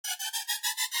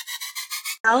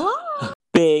Hello.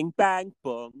 Bing, bang,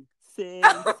 bong. Sing,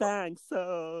 sang,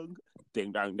 song.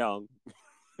 Ding, dong, dong.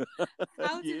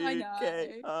 How did I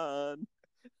know? on.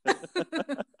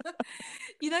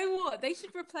 You know what? They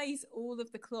should replace all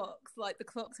of the clocks, like the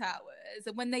clock towers.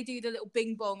 And when they do the little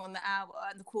bing bong on the hour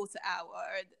and the quarter hour,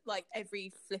 like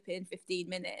every flipping 15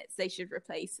 minutes, they should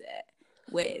replace it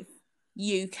with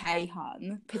UK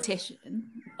Hun petition.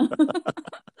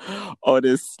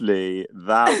 Honestly,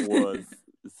 that was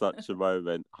such a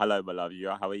moment. Hello, my love.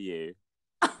 How are you?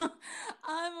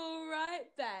 I'm all right,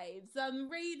 babes. I'm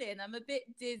reeling. I'm a bit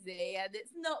dizzy, and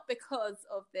it's not because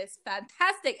of this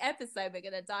fantastic episode we're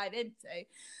going to dive into.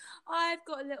 I've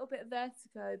got a little bit of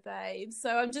vertigo, babe.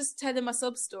 So I'm just telling my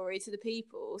sob story to the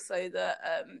people so that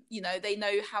they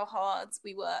know how hard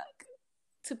we work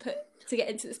to get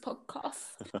into this podcast.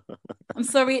 I'm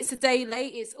sorry it's a day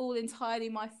late. It's all entirely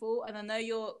my fault, and I know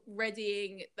you're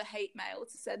readying the hate mail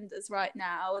to send us right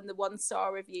now and the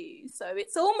 1-star reviews, so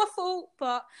it's all my fault.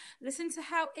 But listen to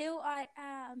how ill I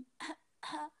am.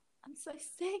 I'm so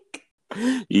sick.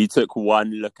 You took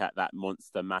one look at that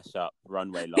monster mashup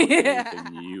runway last week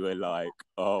and you were like,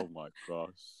 oh my gosh.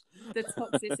 The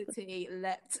toxicity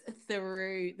leapt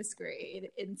through the screen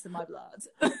into my blood.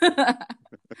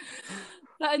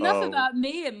 But enough about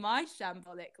me and my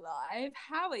shambolic life.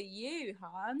 How are you,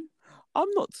 hon? I'm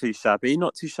not too shabby.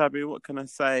 What can I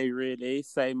say, really?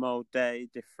 Same old day,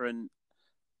 different.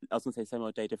 I was going to say same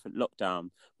old day, different lockdown.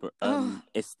 But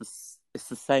it's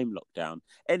the same lockdown.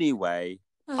 Anyway,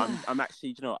 I'm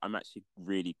actually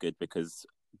really good because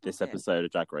this episode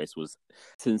of Drag Race was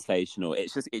sensational.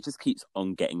 It just keeps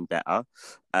on getting better.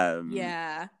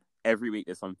 Yeah. Every week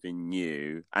there's something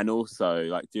new, and also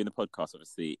like doing the podcast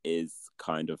obviously is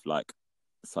kind of like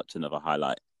such another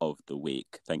highlight of the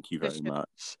week. Thank you very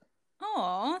much.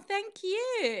 Oh, thank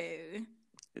you.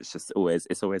 It's always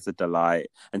a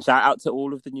delight, and shout out to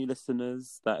all of the new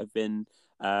listeners that have been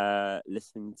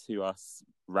listening to us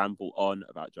ramble on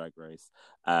about Drag Race.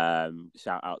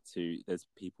 Shout out to there's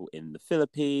people in the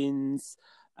Philippines,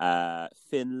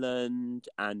 Finland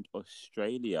and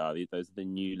Australia. Those are the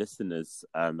new listeners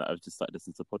that have just started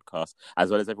listening to the podcast,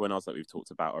 as well as everyone else that we've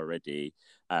talked about already.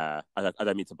 I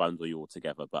don't mean to bundle you all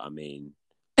together, but I mean,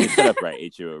 we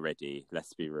celebrated you already.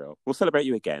 Let's be real. We'll celebrate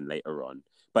you again later on.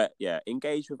 But yeah,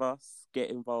 engage with us, get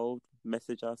involved,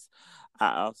 message us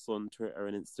at us on Twitter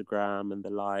and Instagram and the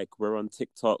like. We're on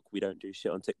TikTok. We don't do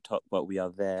shit on TikTok, but we are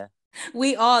there.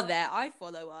 We are there. I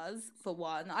follow us, for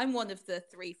one. I'm one of the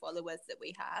 3 followers that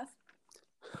we have.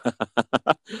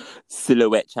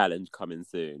 Silhouette challenge coming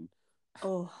soon.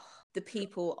 Oh, the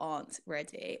people aren't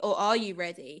ready. Or are you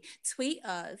ready? Tweet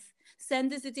us.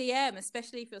 Send us a DM,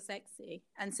 especially if you're sexy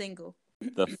and single.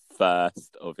 The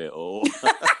first of it all.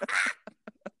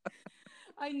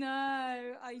 I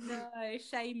know.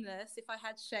 Shameless. If I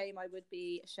had shame, I would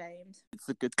be ashamed. It's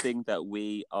a good thing that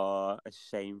we are a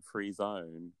shame-free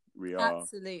zone. We are.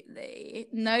 Absolutely.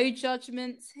 No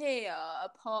judgments here,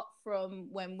 apart from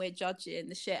when we're judging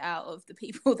the shit out of the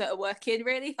people that are working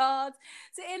really hard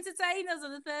to entertain us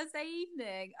on a Thursday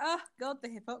evening. Oh, God, the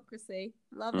hypocrisy.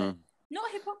 Love it.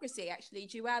 Not hypocrisy, actually,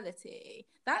 duality.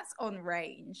 That's on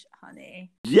range,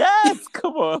 honey. Yes,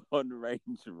 come on, Range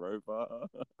Rover.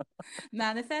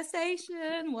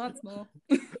 Manifestation once more.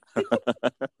 Do you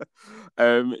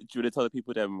want to tell the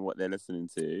people then what they're listening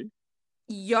to?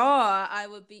 Yeah, I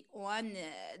would be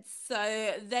honored.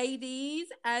 So, ladies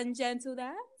and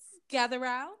gentlemen, gather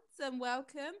round and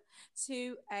welcome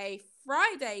to a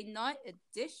Friday night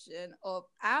edition of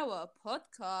our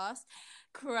podcast,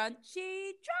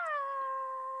 Crunchy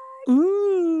Drag.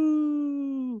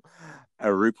 Ooh, a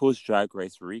RuPaul's Drag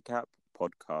Race recap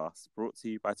podcast brought to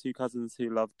you by 2 cousins who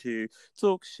love to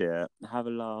talk shit, have a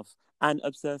laugh, and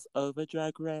obsess over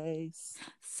Drag Race.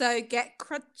 So get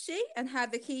crunchy and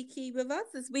have a kiki with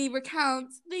us as we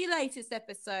recount the latest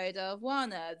episode of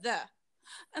one of the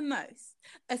most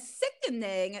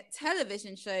sickening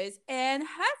television shows in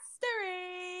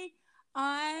history.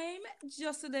 I'm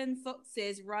Jocelyn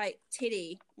Fox's right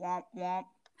titty, womp womp,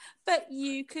 but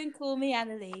you can call me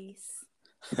Annalise.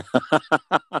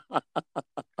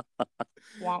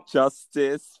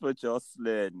 Justice for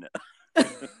Jocelyn.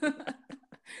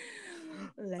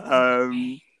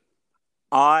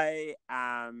 I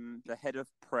am the head of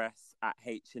press at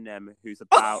H&M who's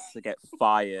about to get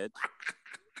fired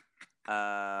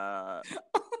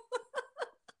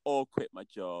or quit my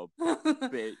job,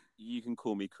 but you can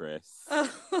call me Chris.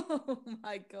 Oh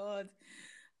my God.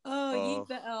 You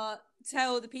better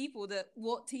tell the people that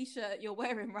what t-shirt you're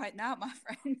wearing right now, my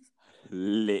friend.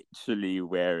 Literally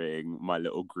wearing my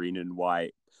little green and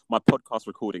white, my podcast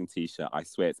recording t-shirt, I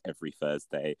swear it's every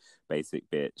Thursday.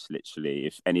 Basic bitch, literally.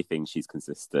 If anything, she's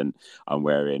consistent. I'm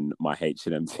wearing my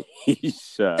H&M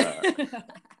t-shirt.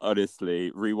 Honestly,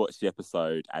 rewatched the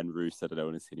episode and Ru said, I don't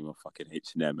want to see any more fucking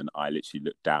H&M. And I literally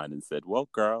looked down and said, well,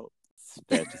 girl, it's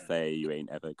fair to say you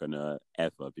ain't ever gonna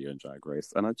ever be on Drag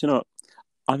Race. And do you know what?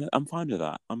 I'm fine with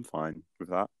that. I'm fine with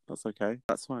that. That's okay.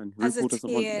 That's fine. As a RuPaul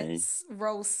doesn't want tear me.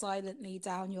 rolls silently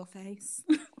down your face.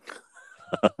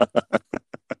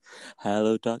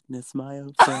 Hello, darkness, my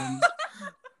old friend.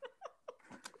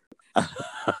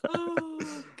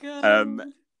 Oh, God.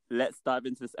 Let's dive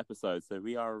into this episode. So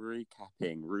we are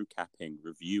reviewing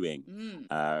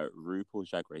RuPaul's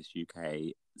Drag Race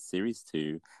UK Series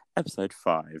 2, Episode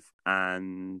 5.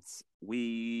 And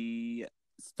we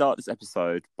start this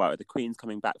episode by the Queens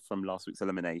coming back from last week's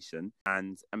elimination.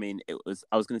 And I mean, I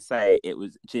was going to say it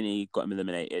was Ginny got him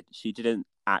eliminated. She didn't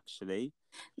actually.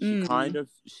 She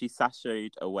she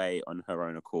sashayed away on her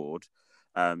own accord.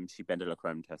 She bended la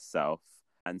creme to herself.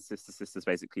 And Sister's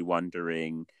basically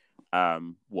wondering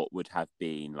what would have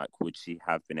been, like, would she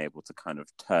have been able to kind of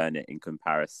turn it in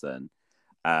comparison?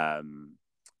 I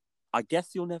guess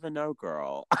you'll never know,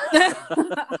 girl.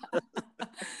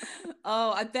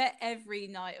 Oh, I bet every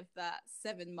night of that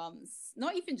 7 months,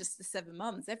 not even just the 7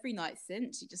 months, every night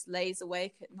since, she just lays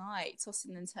awake at night,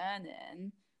 tossing and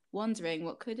turning, wondering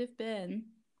what could have been.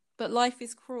 But life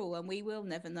is cruel and we will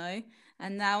never know.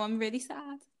 And now I'm really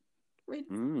sad. Really.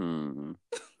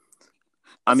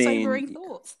 I mean, sobering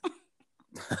thoughts.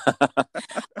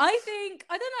 I don't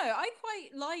know, I quite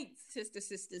liked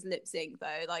Sister's lip sync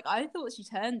though. Like, I thought she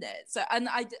turned it. So, and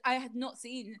I had not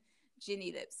seen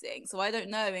Ginny lip sync, so I don't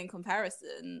know in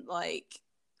comparison. Like,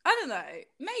 I don't know.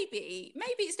 Maybe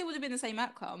it still would have been the same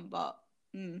outcome, but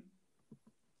we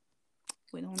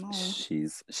don't know.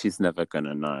 She's never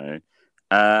gonna know.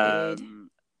 And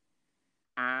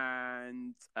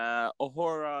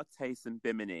Ahura, Tace, and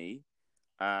Bimini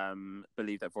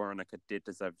believe that Veronica did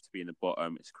deserve to be in the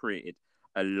bottom, which created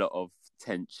a lot of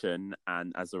tension,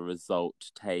 and as a result,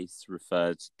 Tace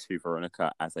referred to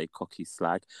Veronica as a cocky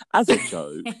slag, as a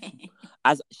joke.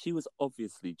 As she was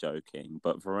obviously joking,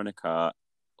 but Veronica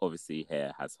obviously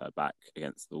here has her back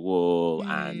against the wall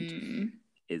and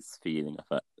is feeling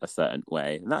a certain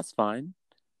way, and that's fine.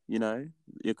 You know,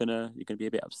 you're gonna be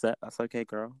a bit upset. That's okay,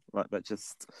 girl. Like, but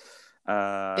just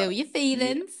feel your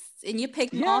feelings in your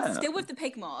pig mask. Still with the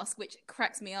pig mask, which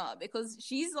cracks me up because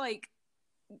she's like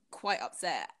quite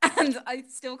upset and I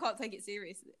still can't take it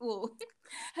seriously. Well,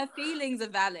 her feelings are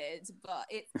valid, but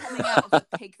it's coming out of the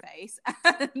pig face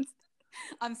and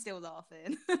I'm still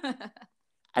laughing.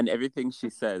 And everything she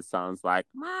says sounds like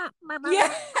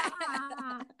yeah.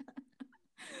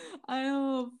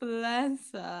 Oh,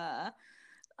 bless her.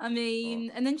 I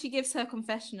mean, and then she gives her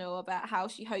confessional about how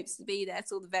she hopes to be there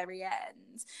till the very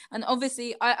end. And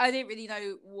obviously, I didn't really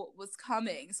know what was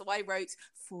coming. So I wrote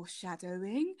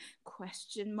foreshadowing, ?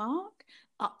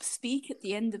 Upspeak at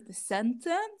the end of the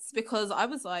sentence. Because I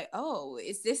was like, oh,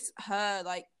 is this her,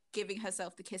 like, giving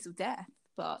herself the kiss of death?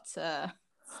 But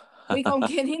we can't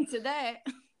get into that.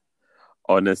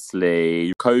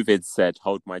 Honestly, COVID said,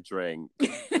 hold my drink.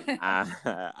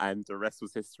 And the rest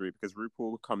was history, because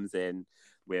RuPaul comes in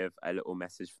with a little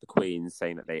message for the Queens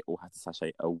saying that they all had to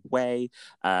sashay away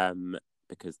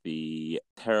because the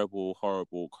terrible,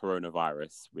 horrible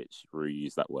coronavirus, which Ru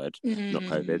used that word, not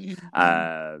COVID,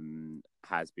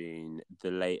 has been the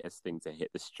latest thing to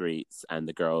hit the streets, and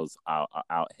the girls are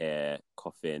out here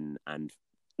coughing and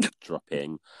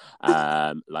dropping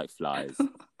like flies.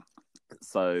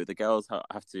 So the girls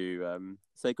have to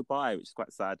say goodbye, which is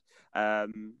quite sad.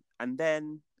 And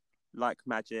then, like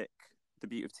magic, the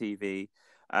beauty of TV,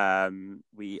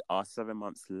 we are 7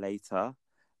 months later,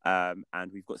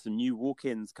 and we've got some new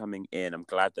walk-ins coming in. I'm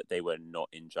glad that they were not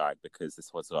in drag, because this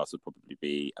podcast would probably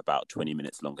be about 20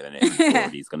 minutes longer than it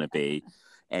already is going to be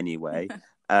anyway.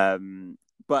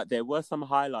 But there were some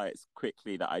highlights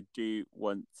quickly that I do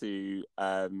want to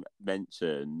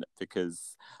mention,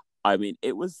 because, I mean,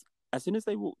 it was, as soon as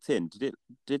they walked in,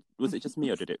 was it just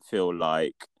me, or did it feel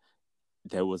like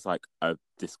there was like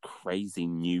this crazy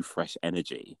new fresh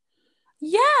energy?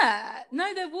 Yeah,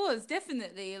 no, there was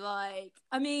definitely, like,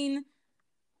 I mean,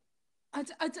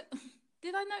 did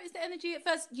I notice the energy at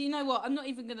first? You know what? I'm not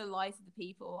even gonna lie to the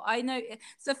people. I know.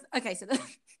 So okay, so the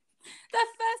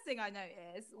first thing I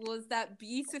noticed was that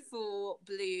beautiful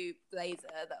blue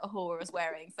blazer that Ahura was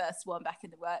wearing, first one back in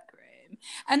the workroom,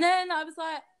 and then I was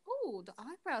like, oh, the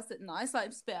eyebrows look nice, like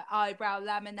just a bit of eyebrow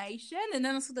lamination, and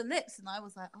then I saw the lips, and I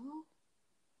was like, oh.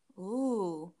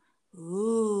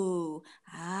 Ooh,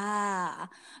 ah.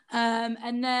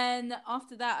 And then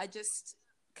after that, I just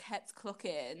kept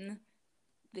clocking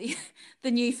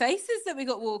the new faces that we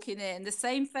got walking in, the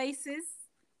same faces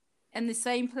in the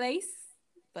same place,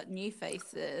 but new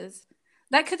faces.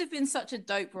 That could have been such a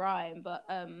dope rhyme, but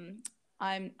I'm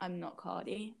not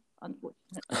Cardi,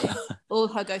 unfortunately, or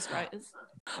her ghostwriters.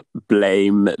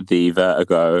 Blame the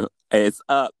vertigo. It's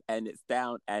up and it's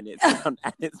down and it's down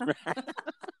and it's round.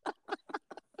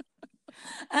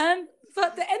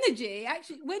 But the energy,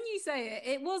 actually, when you say it,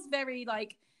 it was very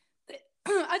like, I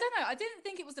don't know. I didn't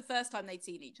think it was the first time they'd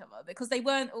seen each other, because they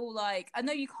weren't all like, I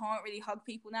know you can't really hug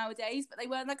people nowadays, but they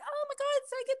weren't like, oh my God, it's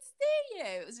so good to see you.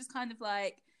 It was just kind of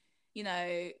like, you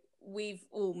know, we've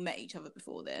all met each other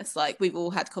before this. Like, we've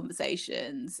all had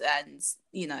conversations, and,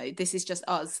 you know, this is just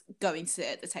us going to sit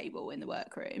at the table in the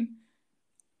workroom.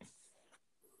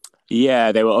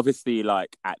 Yeah, they were obviously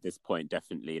like at this point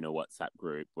definitely in a WhatsApp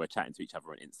group. We're chatting to each other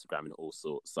on Instagram and all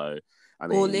sorts. So I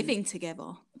mean, or living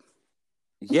together.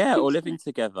 Yeah, all living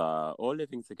together. All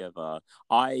living together.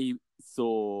 I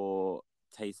saw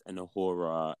Taste and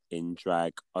Ahura in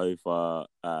drag over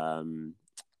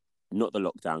not the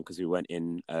lockdown, because we weren't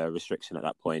in restriction at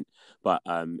that point, but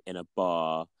in a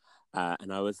bar,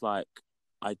 and I was like,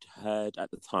 I'd heard at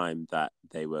the time that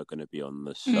they were going to be on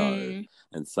the show,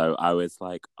 and so I was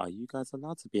like, are you guys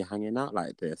allowed to be hanging out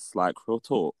like this, like real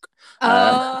talk?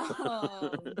 Like,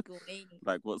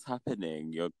 what's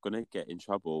happening? You're gonna get in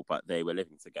trouble. But they were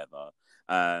living together.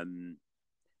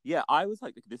 Yeah, I was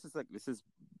like, this is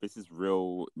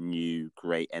real new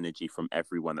great energy from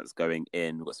everyone that's going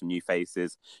in. We've got some new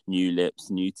faces, new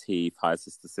lips, new teeth. Hi,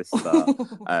 sister.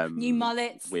 New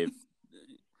mullets.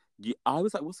 I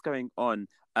was like, what's going on?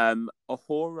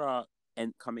 Ahura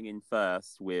coming in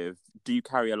first with "Do you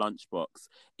carry a lunchbox?"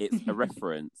 It's a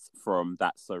reference from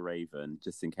That's So Raven,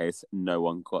 just in case no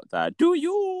one got that. Do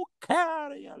you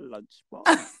carry a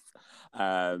lunchbox?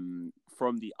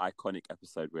 From the iconic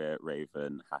episode where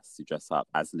Raven has to dress up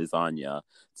as lasagna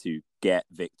to get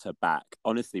Victor back.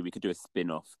 Honestly, we could do a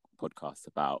spin-off podcast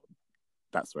about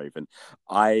That's Raven.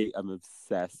 I am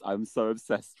obsessed. I'm so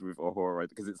obsessed with Ahura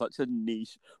because it's such a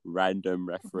niche, random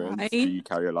reference. Right? Do you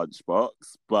carry a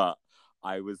lunchbox? But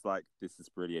I was like, this is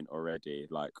brilliant already.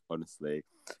 Like, honestly.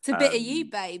 It's a bit of you,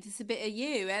 babe. It's a bit of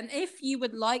you. And if you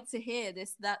would like to hear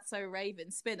this That's So Raven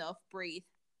spin-off, breathe.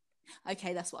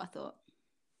 Okay, that's what I thought.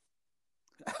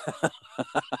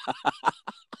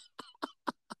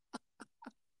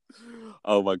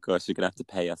 Oh my gosh, you're gonna have to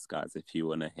pay us, guys, if you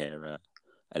want to hear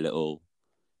a little.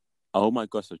 Oh my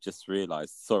gosh, I've just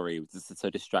realised. Sorry, this is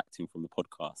so distracting from the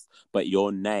podcast. But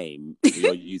your name,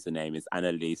 your username is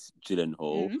Annalise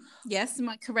Gyllenhaal. Yes,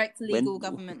 my correct legal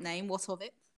government name. What of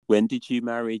it? When did you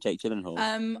marry Jake Gyllenhaal?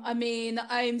 I mean,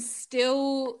 I'm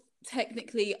still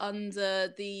technically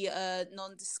under the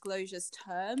non-disclosures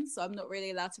terms, so I'm not really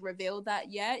allowed to reveal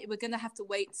that yet. We're gonna have to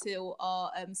wait till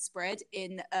our spread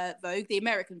in Vogue, the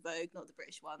American Vogue, not the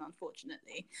British one,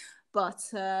 unfortunately. But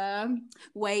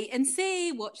wait and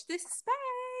see. Watch this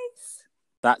space.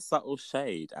 That subtle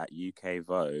shade at UK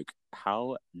Vogue.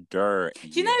 How dare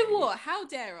you? Do you know what? How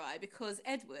dare I? Because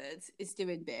Edward is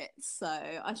doing bits, so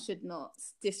I should not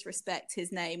disrespect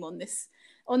his name on this.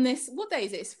 What day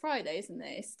is it? It's Friday, isn't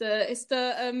it? It's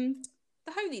the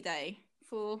holy day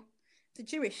for the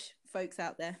Jewish folks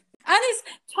out there, and it's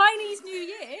Chinese New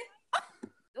Year.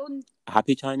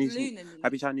 Happy Chinese New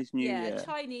Year. Yeah,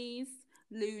 Chinese,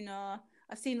 lunar.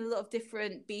 I've seen a lot of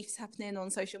different beefs happening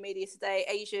on social media today.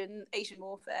 Asian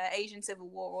warfare, Asian civil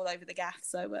war all over the gaff.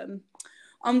 So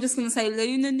I'm just going to say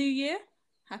Lunar New Year.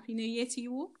 Happy New Year to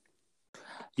you all.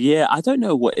 Yeah, I don't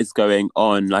know what is going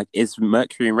on. Like, is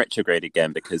Mercury in retrograde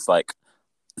again? Because, like,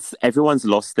 everyone's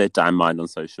lost their damn mind on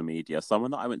social media.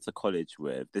 Someone that I went to college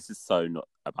with, this is so not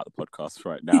about the podcast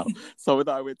right now. Someone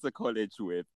that I went to college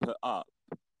with put up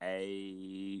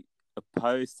a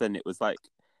post, and it was like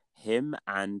him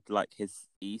and like his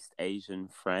East Asian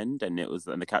friend, and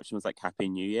the caption was like Happy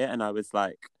New Year, and I was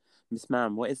like, Miss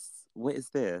Ma'am, what is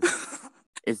this?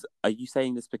 Are you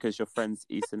saying this because your friend's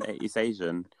East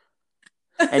Asian?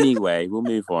 Anyway, we'll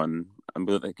move on.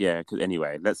 Because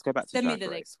anyway, let's go back to Drag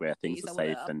Race where things are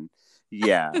safe and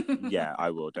yeah, I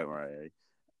will. Don't worry.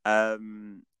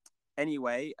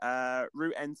 Anyway,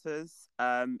 Ru enters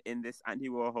in this Andy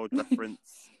Warhol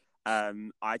reference.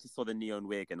 I just saw the neon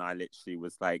wig and I literally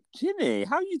was like, Ginny,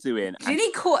 how you doing?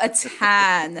 Ginny caught a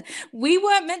tan. We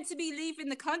weren't meant to be leaving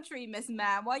the country, Miss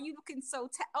Man. Why are you looking so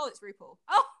tan? Oh, it's RuPaul.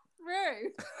 Oh,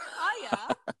 Ru.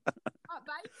 Hiya.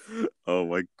 Right, oh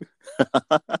my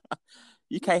God.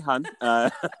 UK, hun.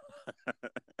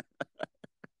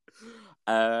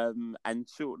 And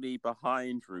shortly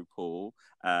behind RuPaul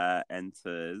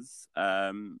enters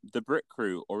the Brit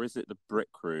Crew, or is it the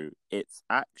Brit Crew? It's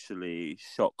actually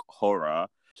Shock Horror,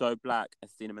 Joe Black,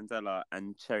 Estina Mandela,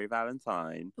 and Cherry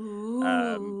Valentine.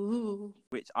 Ooh.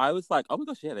 Which I was like, oh my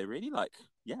gosh, yeah, they really like,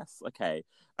 yes, okay.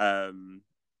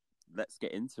 Let's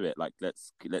get into it. Like,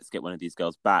 let's get one of these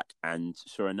girls back. And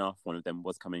sure enough, one of them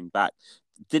was coming back.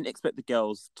 Didn't expect the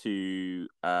girls to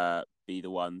be the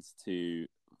ones to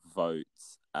vote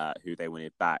who they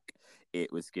wanted back.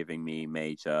 It was giving me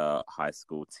major high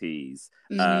school tease.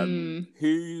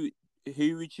 Who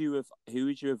would you have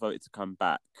voted to come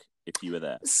back if you were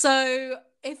there? So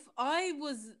if I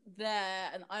was there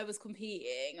and I was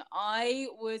competing, I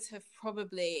would have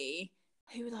probably,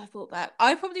 who would I have brought back?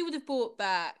 I probably would have brought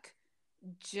back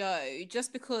Joe,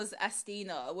 just because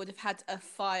Estina would have had a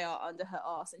fire under her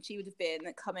ass and she would have been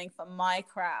coming for my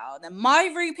crown and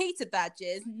my repeated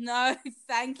badges. No,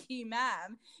 thank you,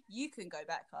 ma'am. You can go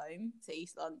back home to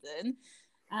East London.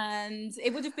 And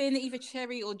it would have been either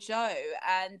Cherry or Joe.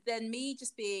 And then me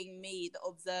just being me, the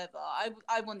observer,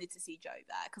 I wanted to see Joe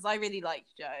there because I really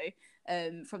liked Joe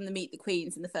from the Meet the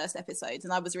Queens in the first episodes.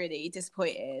 And I was really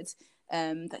disappointed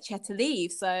that she had to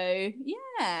leave. So,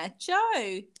 yeah,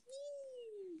 Joe.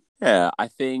 Yeah, I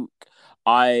think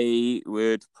I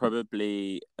would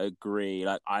probably agree.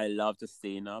 Like, I love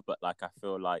Justina, but like, I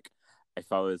feel like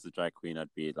if I was a drag queen, I'd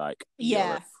be like, you're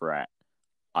a threat.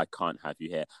 I can't have you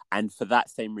here. And for that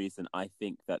same reason, I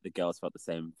think that the girls felt the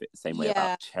same way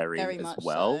about Cherry as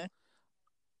well. So.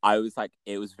 I was like,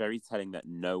 it was very telling that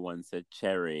no one said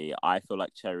Cherry. I feel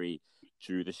like Cherry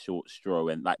drew the short straw,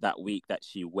 and like that week that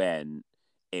she went,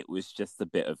 it was just a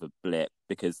bit of a blip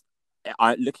because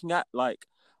I've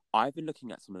been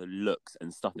looking at some of the looks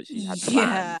and stuff that she had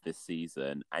planned this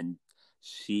season, and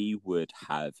she would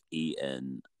have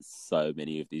eaten so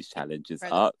many of these challenges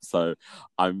up. So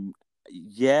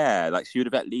like she would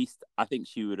have at least, I think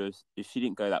she would have, if she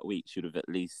didn't go that week, she would have at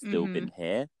least still been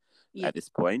here at this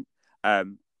point.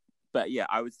 But yeah,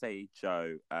 I would say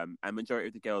Joe. And majority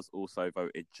of the girls also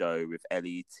voted Joe, with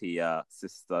Ellie, Tia,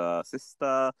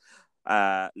 Sister,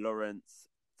 Lawrence,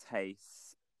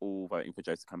 Tace, all voting for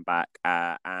Joe to come back,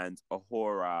 and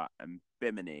Ahura and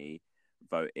Bimini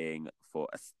voting for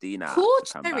Estina. Poor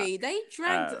Cherry, they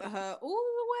dragged her all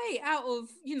the way out of,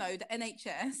 the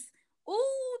NHS,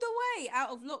 all the way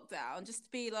out of lockdown, just to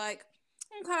be like,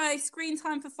 okay, screen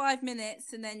time for 5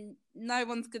 minutes, and then no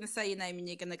one's going to say your name and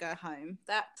you're going to go home.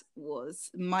 That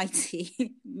was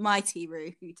mighty, mighty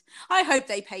rude. I hope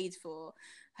they paid for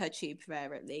her tube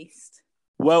fare at least.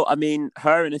 Well, I mean,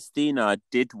 her and Estina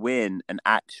did win an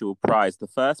actual prize. The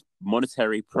first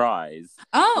monetary prize.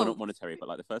 Oh. Well, not monetary, but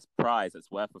like the first prize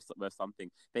that's worth something.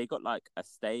 They got like a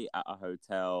stay at a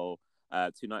hotel,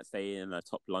 2 nights stay in a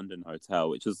top London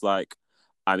hotel, which was like,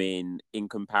 I mean, in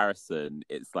comparison,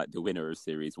 it's like the winner of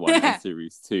Series 1 and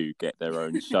Series 2 get their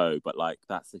own show. But like,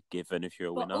 that's a given if you're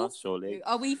a winner, also, surely.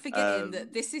 Are we forgetting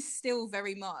that this is still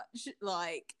very much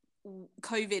like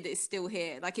COVID is still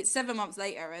here? Like, it's 7 months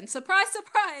later, and surprise,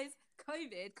 surprise,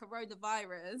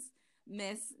 coronavirus,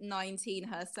 Miss 19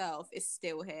 herself is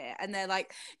still here, and they're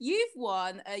like, you've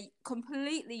won a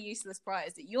completely useless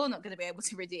prize that you're not going to be able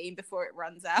to redeem before it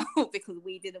runs out because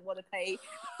we didn't want to pay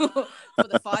for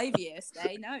the 5-year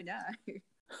stay. No.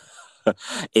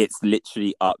 It's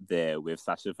literally up there with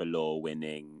Sasha Velour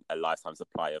winning a lifetime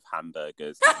supply of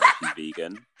hamburgers and she's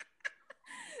vegan.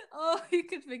 Oh, who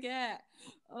could forget?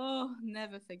 Oh,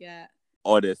 never forget.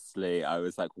 Honestly, I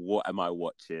was like, what am I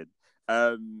watching?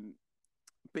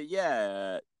 But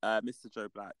yeah, Mr. Joe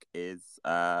Black is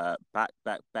back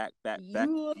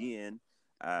again.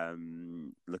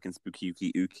 Looking spooky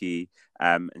ooky.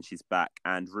 And she's back.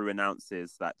 And Ru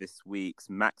announces that this week's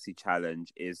maxi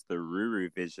challenge is the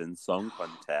RuRuvision Song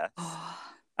Contest.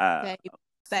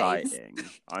 Exciting.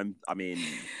 I mean,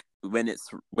 when it's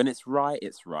right,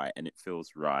 it's right, and it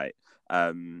feels right.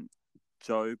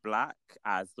 Joe Black,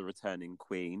 as the returning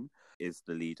queen, is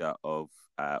the leader of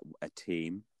a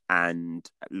team, and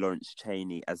Lawrence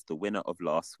Chaney, as the winner of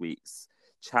last week's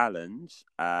challenge,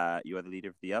 you are the leader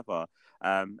of the other.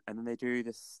 And then they do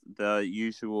the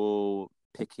usual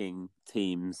picking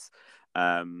teams.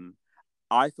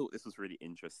 I thought this was really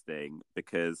interesting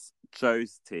because Joe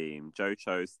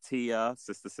chose Tia,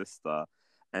 Sister,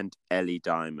 and Ellie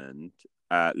Diamond.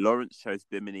 Lawrence chose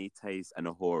Bimini, Taze, and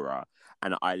Ahura.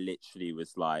 And I literally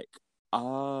was like,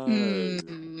 oh,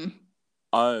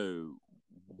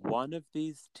 one of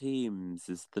these teams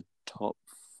is the top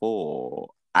 4,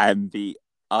 and the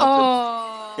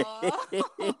other.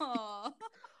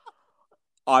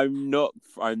 I'm not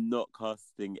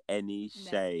casting any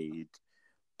shade,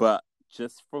 but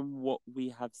just from what we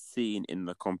have seen in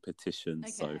the competition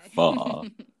so Okay. far,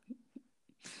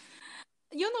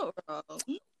 You're not wrong.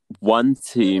 one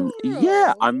team,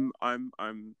 You're I'm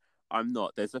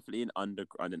not. There's definitely an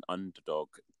underdog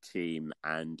team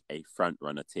and a front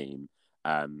runner team.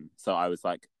 So I was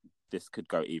like, this could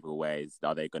go either ways.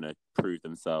 Are they going to prove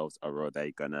themselves, or are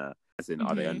they going to, as in,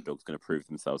 are the underdogs going to prove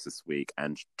themselves this week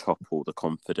and topple the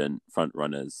confident front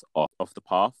runners off the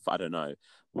path? I don't know.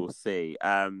 We'll see.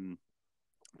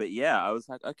 But yeah, I was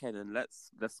like, okay, then let's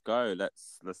go.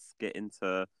 Let's get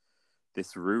into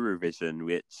this RuRuvision,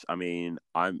 which, I mean,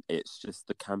 it's just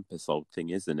the campus old thing,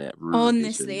 isn't it?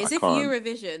 Honestly, RuRuvision. as if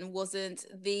Eurovision wasn't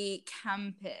the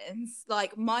campus.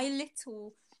 Like, my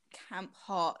little camp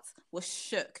heart was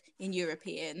shook in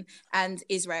European and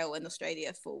Israel and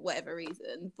Australia for whatever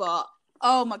reason. But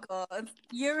oh my god,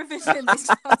 Eurovision is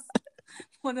just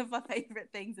one of my favorite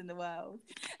things in the world.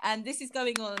 And this is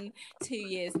going on 2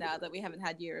 years now that we haven't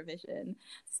had Eurovision.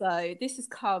 So this has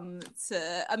come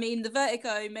to, I mean, the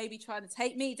vertigo may be trying to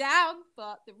take me down,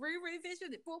 but the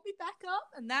RuRuvision, it brought me back up,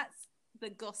 and that's the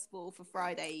gospel for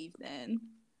Friday evening.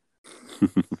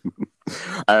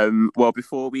 Well,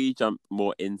 before we jump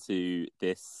more into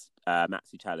this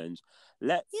Maxi challenge,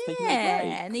 let's take a little break.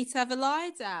 Yeah, need to have a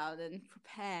lie down and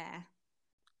prepare.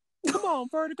 Come on,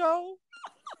 Vertigo.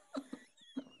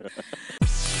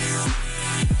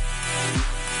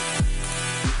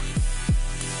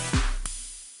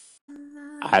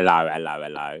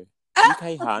 Hello.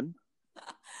 UK hun.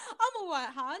 I'm all right,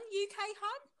 hun. UK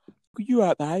hun? You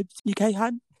right, babes? UK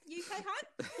hun? UK hun?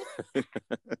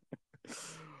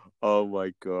 Oh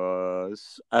my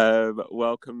gosh.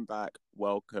 Welcome back.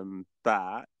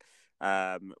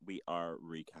 We are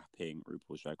recapping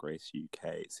RuPaul's Drag Race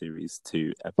UK Series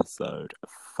 2, Episode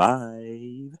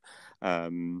 5.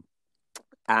 And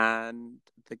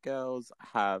the girls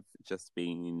have just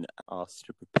been asked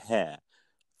to prepare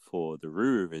for the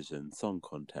RuRuvision Song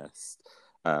Contest.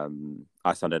 I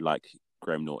sounded like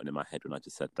Graham Norton in my head when I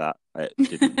just said that. It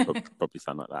didn't probably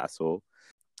sound like that at all.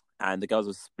 And the girls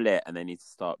are split and they need to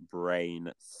start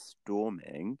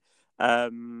brainstorming.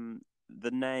 The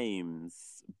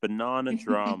names, Banana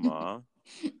Drama,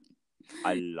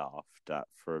 I laughed at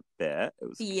for a bit. It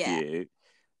was cute.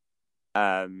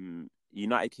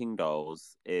 United King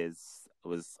Dolls it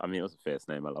was a fierce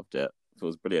name. I loved it. It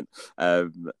was brilliant.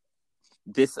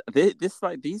 This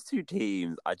like these two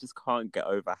teams, I just can't get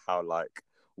over how like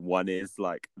one is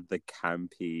like the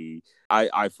campy.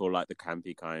 I feel like the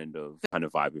campy kind of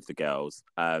vibe with the girls.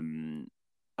 I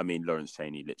mean, Lawrence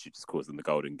Chaney literally just calls them the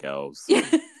Golden Girls.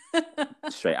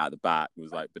 Straight out the back, it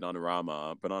was like banana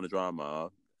drama.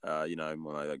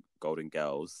 More like Golden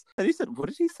Girls. And he said, what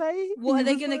did he say? What are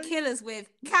they going to kill us with?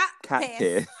 Cat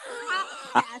piss.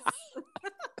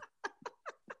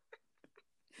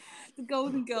 The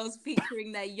Golden Girls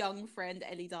featuring their young friend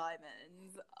Ellie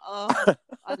Diamond. Oh,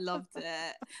 I loved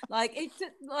it. Like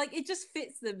it just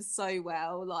fits them so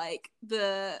well. Like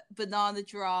the banana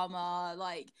drama,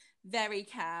 like very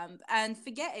camp, and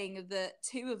forgetting that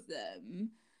two of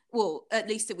them, well, at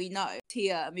least that we know,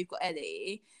 Tia and we've got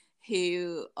Ellie,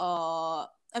 who are,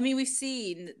 I mean, we've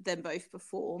seen them both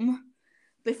perform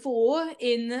before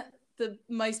in the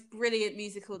most brilliant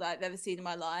musical that I've ever seen in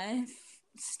my life.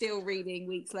 Still reading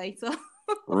weeks later.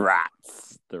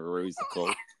 Rats, the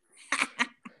musical.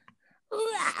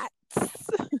 Rats.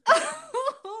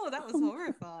 Oh, that was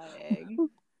horrifying.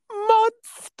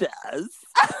 Monsters.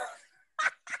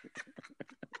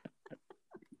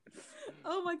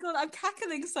 Oh my god, I'm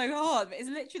cackling so hard, but it's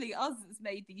literally us that's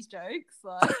made these jokes.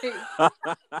 Like,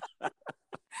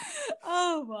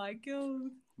 oh my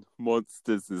god.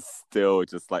 Monsters is still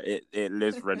just like it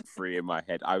lives rent free in my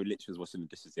head. I literally was washing the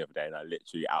dishes the other day and I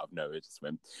literally out of nowhere just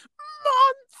went,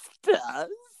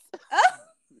 monsters.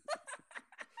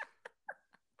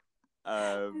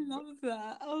 I love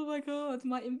that. Oh my god,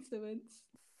 my influence.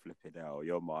 Flipping hell,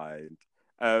 your mind.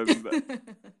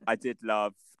 I did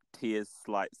love Tia's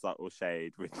slight subtle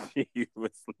shade when she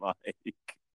was like,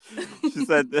 she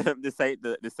said, "This ain't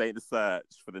the search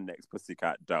for the next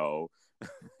Pussycat doll."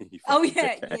 Oh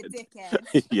yeah, you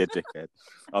dickhead. You dickhead.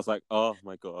 I was like, oh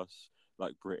my gosh,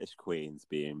 like British queens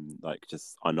being like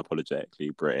just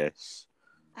unapologetically British.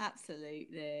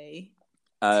 Absolutely.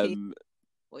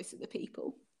 Voice of the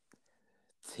people.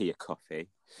 Tia Coffee.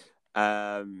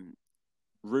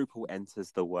 RuPaul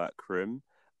enters the workroom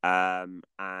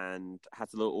and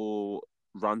has a little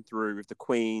run through with the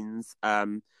queens.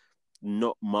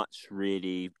 Not much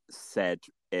really said.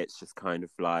 It's just kind of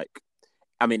like,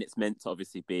 I mean, it's meant to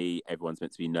obviously be, everyone's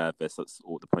meant to be nervous. That's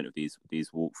all the point of these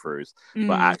walkthroughs.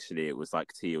 But actually, it was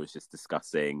like Tia was just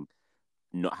discussing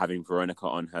not having Veronica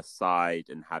on her side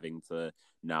and having to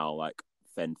now like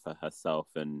fend for herself,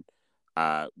 and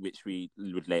which we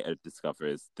would later discover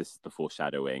is this is the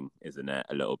foreshadowing, isn't it?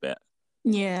 A little bit.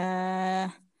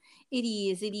 Yeah, it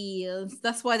is. It is.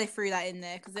 That's why they threw that in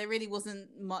there, because there really wasn't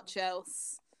much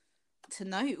else to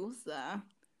note, was there?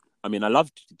 I mean, I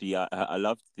loved the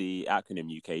acronym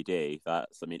UKD.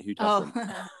 That's, I mean, who doesn't?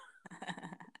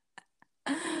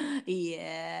 Oh,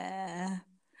 yeah.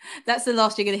 That's the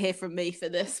last you're going to hear from me for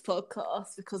this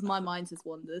podcast, because my mind has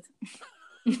wandered.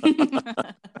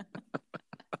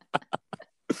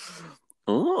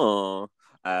 Oh.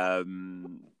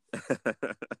 And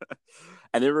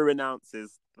then Ru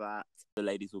announces that the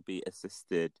ladies will be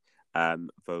assisted,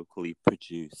 vocally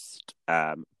produced,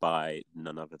 by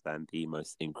none other than the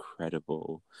most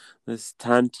incredible, most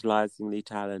tantalizingly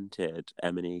talented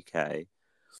M&EK.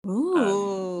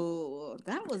 Ooh,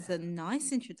 that was a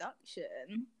nice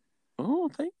introduction. Oh,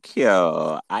 thank you.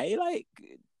 I like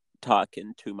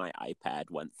talking to my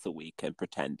iPad once a week and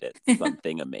pretend it's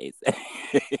something amazing.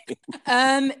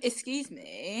 Excuse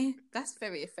me, that's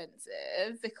very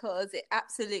offensive, because it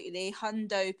absolutely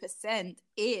 100%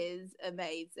 is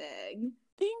amazing.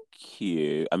 Thank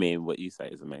you. I mean, what you say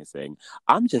is amazing.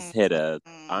 I'm just here to.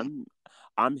 I'm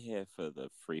here for the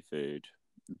free food.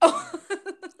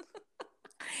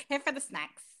 Here for the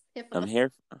snacks. I'm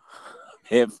here.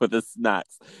 Here for the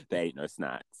snacks. There ain't no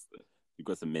snacks. We've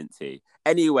got some mint tea.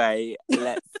 Anyway,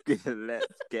 let's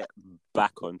get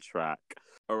back on track.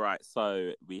 All right,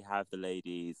 so we have the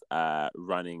ladies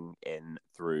running in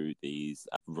through these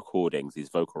recordings, these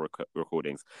vocal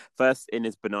recordings. First in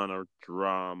is Banana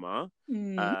Drama,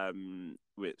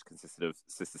 which consisted of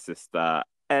Sister,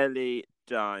 Ellie,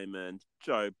 Diamond,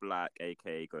 Joe Black,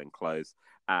 aka Glenn Close,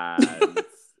 and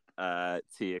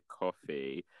Tia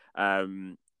Coffee.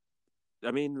 I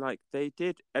mean, like,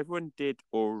 everyone did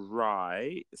all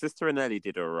right. Sister and Ellie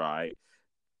did all right.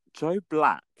 Joe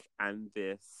Black and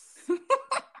this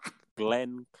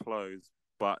Glenn Close,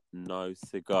 but no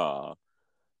cigar.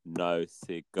 No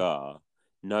cigar.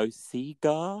 No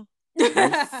cigar?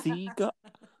 No cigar?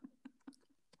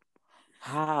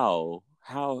 How?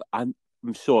 I'm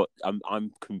sure,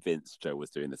 I'm convinced Joe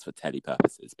was doing this for telly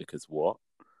purposes, because what?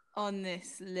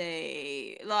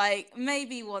 Honestly, like,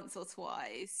 maybe once or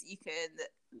twice you could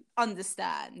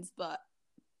understand, but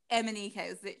M&EK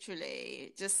was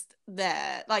literally just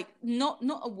there, like, not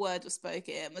a word was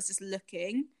spoken, was just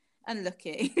looking and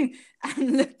looking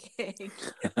and looking.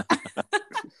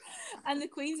 And the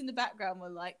queens in the background were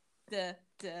like duh,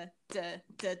 duh, duh,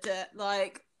 duh, duh,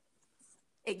 like,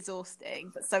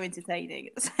 exhausting but so entertaining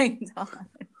at the same time.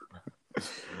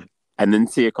 And then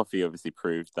Tia Coffee obviously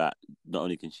proved that not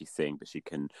only can she sing, but she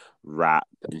can rap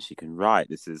and she can write.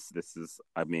 This is.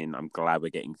 I mean, I'm glad we're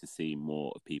getting to see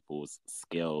more of people's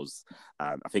skills.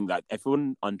 I think that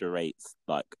everyone underrates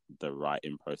like the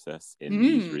writing process in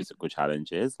these musical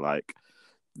challenges. Like,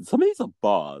 some of these are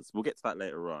bars. We'll get to that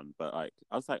later on. But like,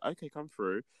 I was like, okay, come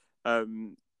through.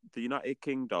 The United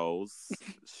King dolls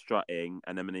strutting,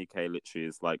 and M&EK literally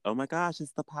is like, oh my gosh,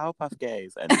 it's the Powerpuff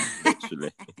Gays, and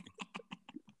literally.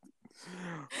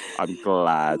 I'm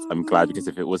glad because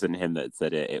if it wasn't him that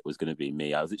said it, it was going to be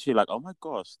me. I was literally like, oh my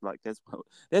gosh, like there's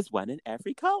one in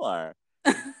every color.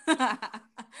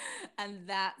 And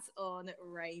that's on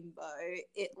Rainbow.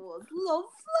 It was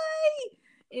lovely.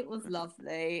 It was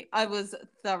lovely. I was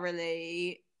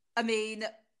thoroughly, I mean,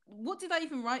 what did I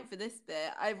even write for this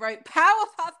bit? I wrote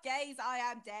Powerpuff Gays, I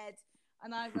am dead.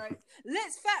 And I wrote,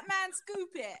 let's fat man scoop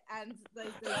it. And those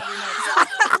are the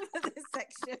notes for this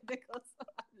section, because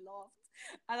I laughed.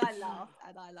 And I laughed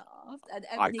and I laughed. And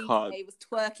M&EK was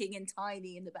twerking in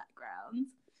Tiny in the background.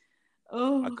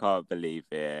 Oh, I can't believe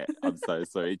it. I'm so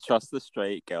sorry. Trust the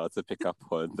straight girl to pick up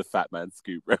on the fat man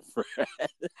scoop reference.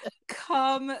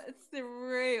 Come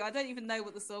through. I don't even know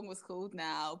what the song was called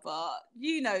now, but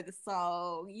you know the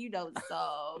song.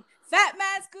 Fat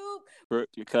man scoop.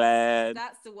 Brooklyn.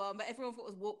 That's the one. But everyone thought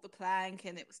it was Walk the Plank,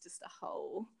 and it was just a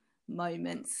whole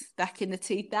moment back in the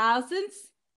 2000s.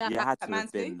 You had to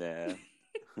have been there.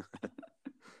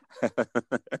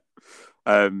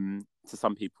 To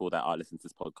some people that are listening to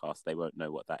this podcast, they won't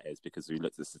know what that is, because we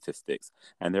looked at statistics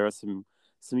and there are some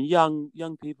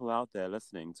young people out there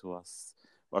listening to us.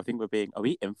 Well, I think are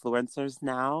we influencers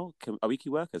now? Are we key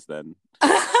workers then?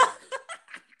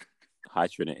 Hi,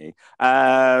 Trinity.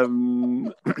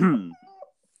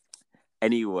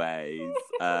 Anyways,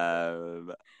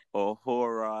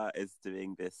 Ahura is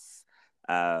doing this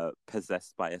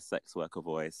possessed by a sex worker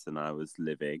voice, and I was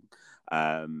living.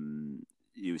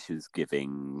 She was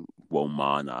giving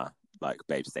Womana, like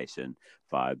Babe Station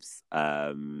vibes.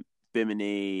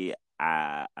 Bimini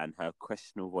and her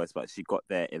questionable voice, but she got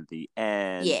there in the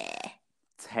end. Yeah.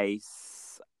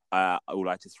 Taste, all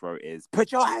I just wrote is,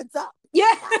 put your hands up!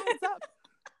 Yeah. Put your hands up!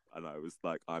 And I was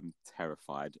like, I'm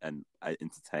terrified and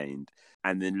entertained.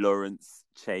 And then Lawrence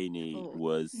Chaney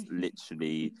was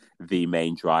literally the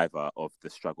main driver of the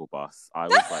struggle bus. I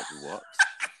was like, what?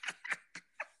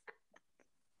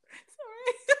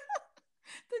 Sorry.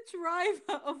 The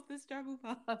driver of the struggle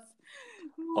bus.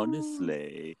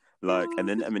 Honestly. Like, and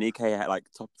then Emanike had like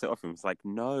topped it off and was like,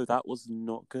 no, that was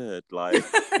not good. Like,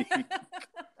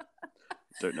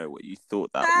 don't know what you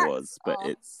thought that was, but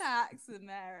it's... Tax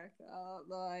America.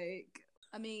 Like,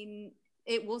 I mean,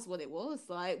 it was what it was.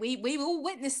 Like, we all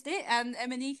witnessed it, and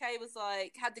Emanike was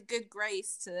like, had the good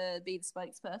grace to be the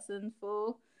spokesperson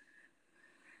for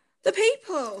the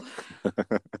people.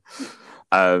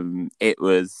 It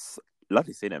was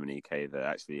lovely seeing Emanike there,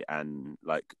 actually, and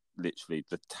like literally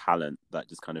the talent that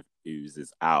just kind of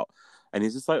oozes out, and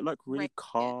he's just like really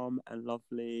calm and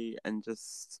lovely, and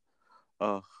just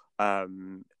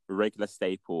regular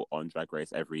staple on Drag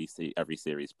Race every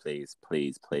series. Please,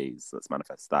 let's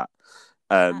manifest that.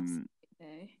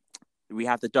 We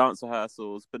have the dance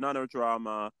rehearsals, banana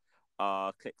drama,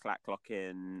 click clack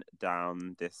clocking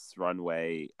down this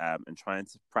runway, and trying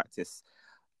to practice.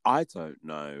 I don't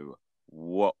know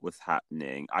what was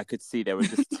happening. I could see there were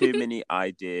just too many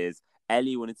ideas.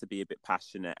 Ellie wanted to be a bit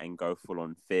passionate and go full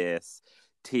on fierce.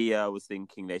 Tia was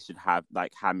thinking they should have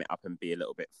ham it up and be a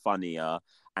little bit funnier.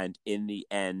 And in the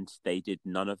end, they did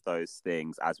none of those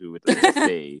things, as we would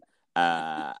see.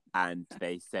 And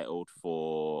they settled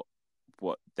for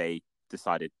what they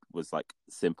decided was like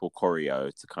simple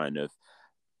choreo to kind of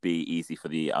be easy for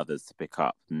the others to pick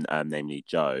up, namely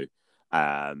Joe.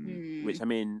 Which, I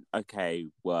mean, okay,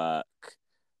 work.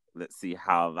 Let's see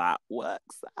how that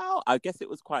works out. I guess it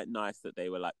was quite nice that they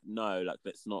were like, no, like,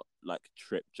 let's not like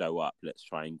trip Joe up. Let's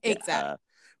try and get her,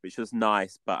 which was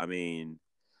nice. But I mean,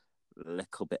 a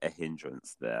little bit of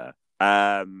hindrance there.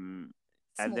 And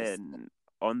then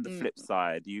on the flip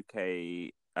side,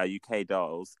 UK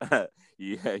dolls,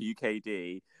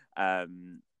 UKD,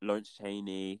 Lawrence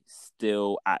Chaney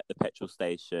still at the petrol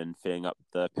station filling up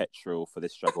the petrol for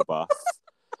this struggle bus.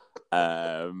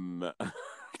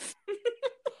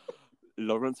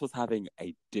 Lawrence was having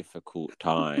a difficult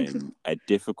time,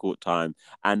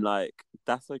 and like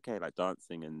that's okay. Like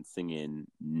dancing and singing,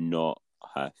 not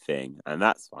her thing, and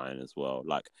that's fine as well.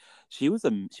 Like she was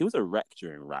a wreck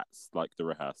during Rats, like the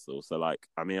rehearsal. So like,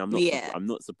 I mean, I'm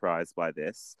not surprised by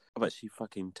this, but she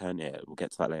fucking turned it. We'll get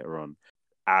to that later on.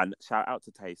 And shout out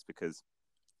to Taste, because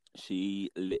she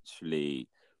literally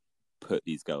put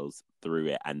these girls through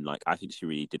it, and like I think she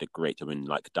really did a great job in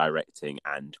like directing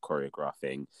and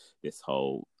choreographing this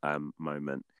whole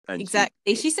moment. And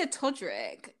exactly. She said,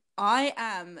 Todrick, I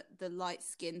am the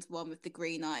light-skinned one with the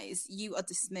green eyes. You are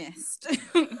dismissed.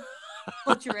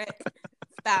 Todrick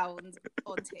found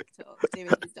on TikTok doing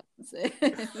his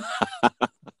dances.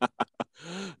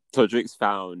 Todrick's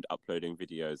found uploading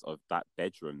videos of that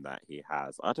bedroom that he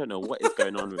has. I don't know what is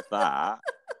going on with that.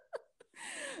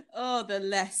 Oh, the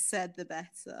less said, the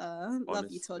better. Honestly. Love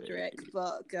you, Todrick,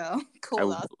 but girl,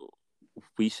 call us.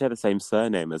 We share the same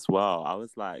surname as well. I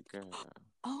was like,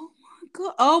 oh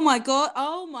my god,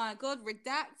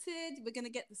 redacted. We're gonna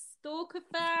get the stalker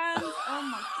fans. Oh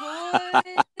my god.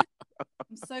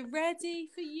 I'm so ready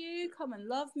for you. Come and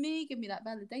love me. Give me that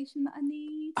validation that I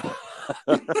need.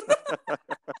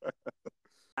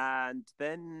 And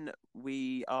then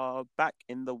we are back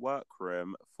in the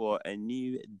workroom for a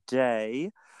new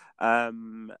day.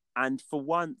 And for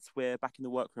once, we're back in the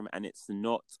workroom and it's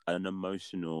not an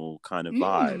emotional kind of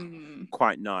vibe.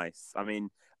 Quite nice. I mean,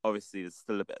 obviously, there's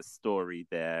still a bit of story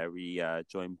there. We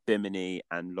join Bimini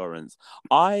and Lawrence.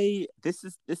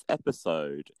 This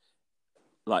episode,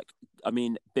 like, I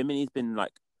mean, Bimini's been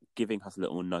like giving us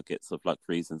little nuggets of like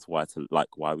reasons why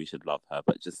we should love her,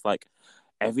 but just like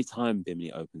every time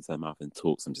Bimini opens her mouth and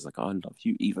talks, I'm just like, oh, I love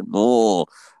you even more.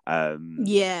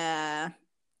 Yeah.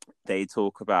 They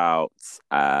talk about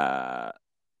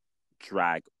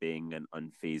drag being an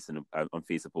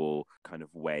unfeasible kind of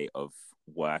way of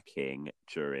working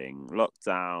during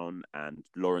lockdown, and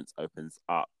Lawrence opens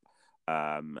up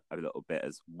a little bit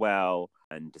as well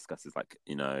and discusses like,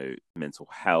 you know, mental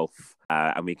health,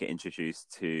 and we get introduced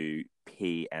to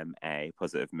PMA,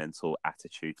 positive mental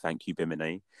attitude. Thank you,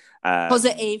 Bimini.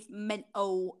 Positive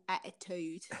mental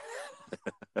attitude.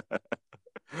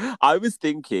 I was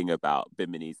thinking about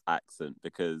Bimini's accent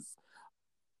because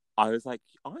I was like,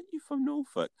 aren't you from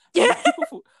Norfolk? Yeah.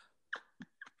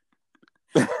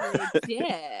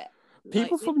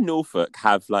 People from Norfolk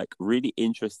have like really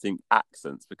interesting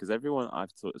accents, because everyone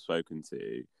I've spoken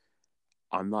to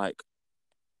I'm like,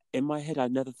 in my head, I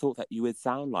never thought that you would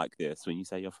sound like this when you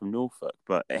say you're from Norfolk,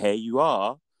 but here you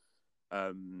are.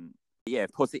 Yeah,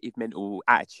 positive mental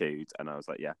attitude, and I was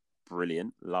like, yeah,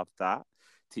 brilliant, love that.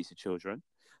 Teach the children.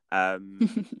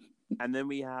 And then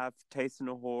we have Taste and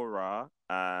Horror,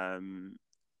 and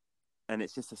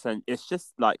it's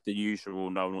just like the usual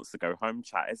no one wants to go home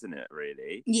chat, isn't it?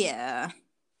 Really, Yeah.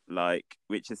 like,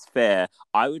 which is fair.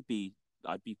 I'd be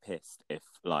pissed if,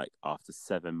 like, after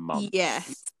 7 months,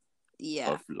 Yes.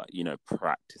 Yeah. of, like,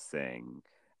 practicing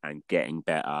and getting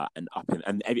better and up,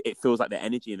 and it feels like the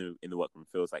energy in the workroom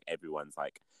feels like everyone's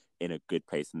like in a good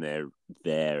place and they're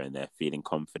there and they're feeling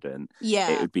confident.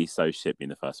 Yeah. It would be so shit being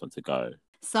the first one to go.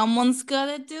 Someone's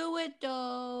gotta do it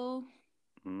though.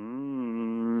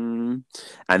 And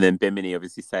then Bimini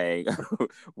obviously saying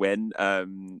when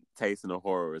Taste and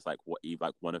Horror was like, what,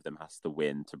 like one of them has to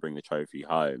win to bring the trophy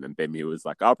home, and Bimini was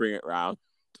like, I'll bring it round.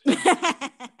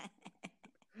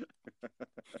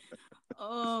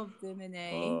 Oh,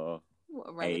 Bimini. Oh, what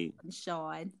a ray of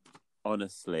sunshine.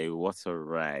 Honestly, what a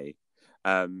ray.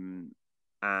 And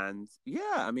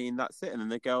yeah, I mean, that's it. And then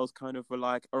the girls kind of were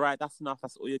like, all right, that's enough.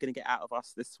 That's all you're going to get out of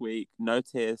us this week. No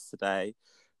tears today.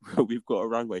 We've got a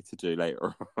runway to do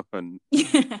later on.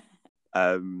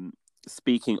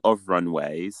 Speaking of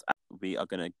runways, we are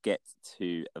going to get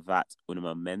to that in a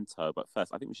memento. But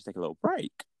first, I think we should take a little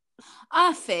break.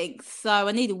 I think so.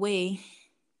 I need a wee.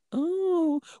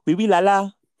 Oh, wee la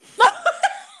la.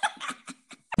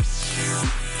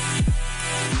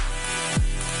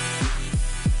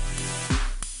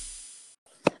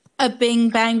 A bing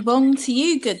bang bong to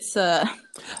you, good sir.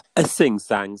 A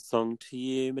sing-sang song to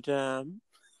you, madame.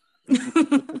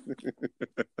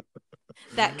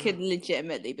 That could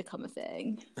legitimately become a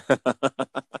thing.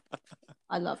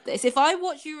 I love this. If I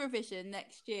watch Eurovision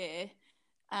next year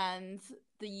and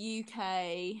the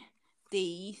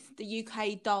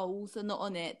UK dolls are not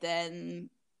on it, then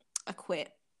I quit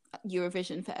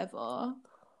Eurovision forever.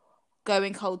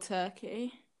 Going cold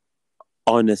turkey.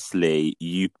 Honestly,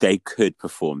 they could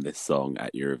perform this song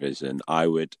at Eurovision. I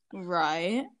would.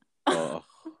 Right. Oh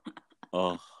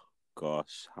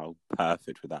gosh, how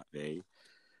perfect would that be?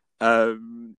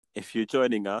 If you're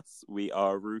joining us, we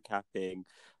are recapping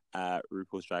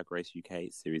RuPaul's Drag Race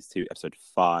UK Series 2, Episode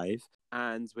 5.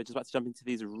 And we're just about to jump into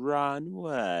these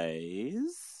runways.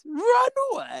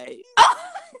 Runways!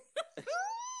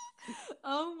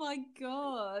 Oh my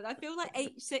god. I feel like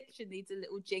each section needs a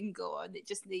little jingle and it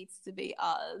just needs to be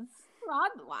us.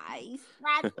 Runways.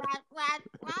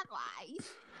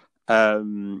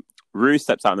 Runways. Ru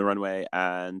steps out on the runway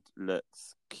and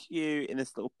looks cute in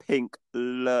this little pink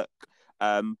look.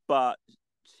 But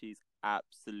she's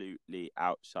absolutely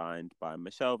outshined by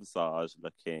Michelle Visage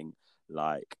looking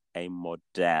like a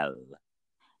model.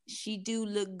 She do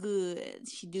look good.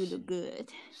 She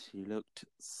looked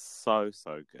so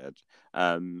good.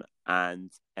 And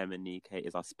Emanike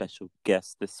is our special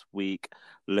guest this week,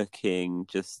 looking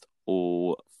just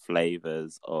all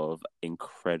flavors of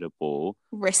incredible,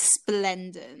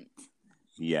 resplendent.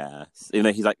 Yes, even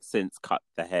though he's like since cut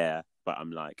the hair, but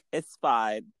I'm like, it's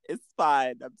fine.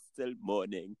 I'm still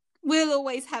mourning. We'll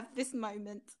always have this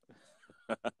moment.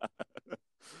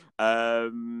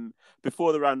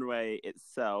 Before the runway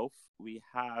itself, we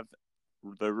have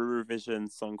the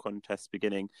RuRuvision Song Contest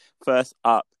beginning. First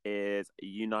up is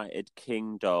United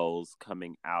King dolls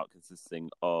coming out,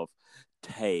 consisting of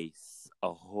Tace,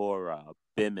 Ahura,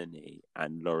 Bimini,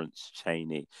 and Lawrence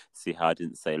Chaney. See how I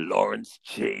didn't say Lawrence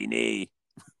Chaney?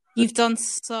 You've done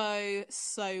so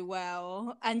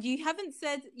well. And you haven't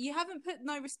put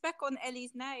no respect on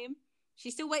Ellie's name.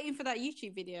 She's still waiting for that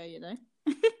YouTube video, you know.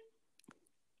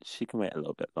 She can wait a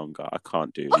little bit longer. I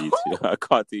can't do YouTube. I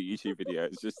can't do YouTube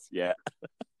videos just yet.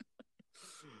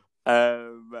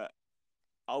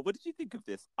 What did you think of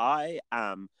this? I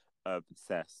am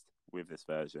obsessed with this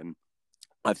version.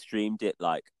 I've streamed it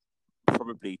like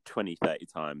probably 20, 30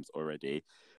 times already.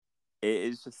 It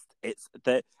is just, it's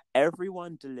that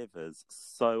everyone delivers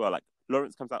so well. Like,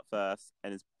 Lawrence comes out first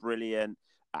and is brilliant.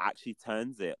 Actually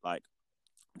turns it, like,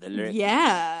 the lyrics.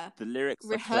 Yeah. The lyrics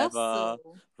Rehearsal are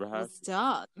clever. Was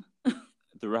done.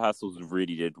 The rehearsals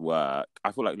really did work.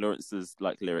 I feel like Lawrence's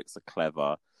like lyrics are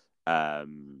clever. I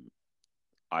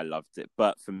loved it.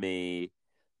 But for me,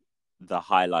 the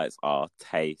highlights are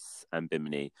Tace and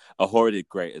Bimini. Ahura did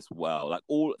great as well. Like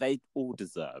they all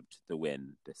deserved the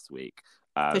win this week.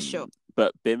 For sure.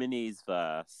 But Bimini's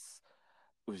verse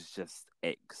was just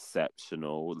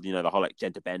exceptional. You know, the whole like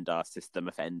gender bender, system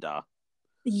offender.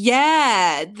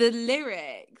 Yeah, the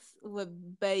lyrics were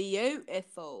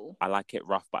beautiful. I like it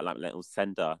rough, but I like little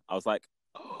sender. I was like,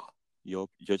 oh, you're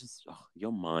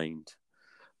mind.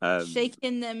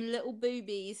 Shaking them little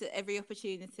boobies at every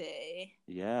opportunity.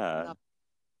 Yeah.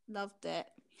 Loved it.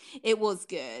 It was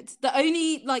good. The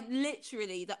only, like,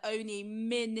 literally the only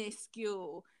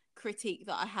minuscule critique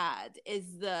that I had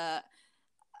is that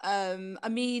I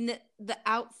mean, the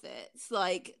outfits,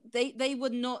 like, they were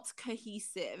not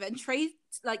cohesive, and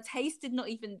Taste did not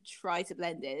even try to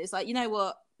blend it. It's like, you know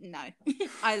what, no.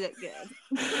 I look good.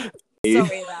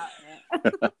 Sorry about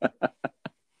it.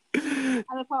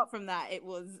 And apart from that, it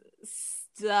was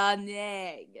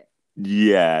stunning.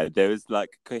 Yeah, there was like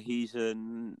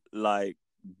cohesion, like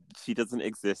she doesn't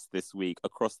exist this week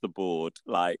across the board.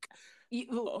 Like,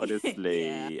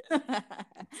 honestly,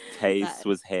 Taste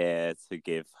was here to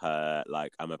give her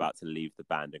like, I'm about to leave the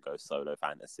band and go solo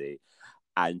fantasy.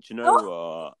 And you know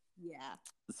what? Yeah.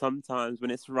 Sometimes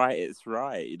when it's right,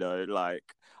 you know, like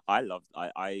I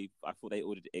thought they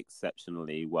ordered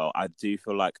exceptionally well. I do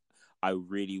feel like I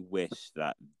really wish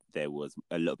that there was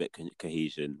a little bit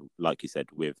cohesion, like you said,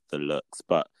 with the looks.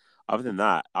 But other than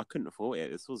that, I couldn't fault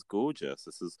it. This was gorgeous.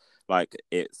 This is like,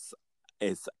 it's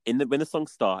in the when the song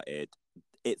started,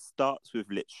 it starts with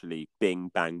literally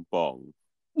bing bang bong,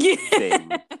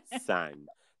 sing, sang,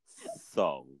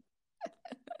 song,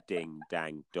 ding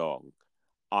dang dong.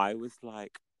 I was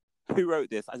like, who wrote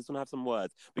this? I just want to have some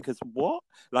words, because what?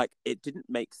 Like, it didn't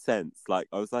make sense. Like,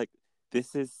 I was like,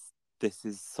 this is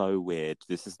so weird.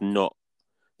 This is not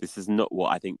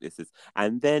what I think this is.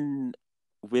 And then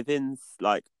within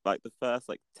like the first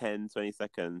like 10-20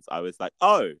 seconds, I was like,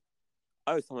 oh,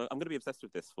 so I'm gonna be obsessed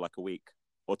with this for like a week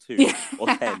or two or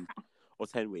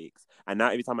 10 weeks. And now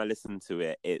every time I listen to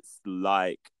it, it's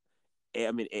like,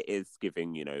 I mean, it is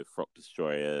giving, you know, Frock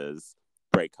Destroyers,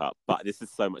 Breakup, but this is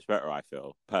so much better, I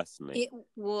feel, personally. It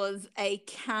was a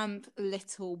camp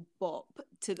little bop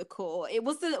to the core. It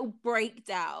was the little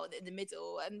breakdown in the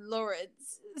middle, and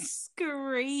Lawrence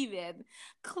screaming,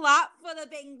 "Clap for the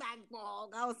bing bang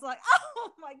bong." I was like,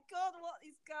 oh my God, what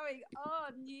is going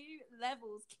on? New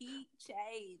levels, key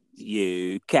change.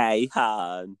 UK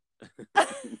hun.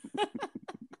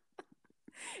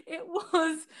 It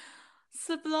was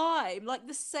sublime. Like,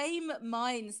 the same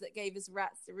minds that gave us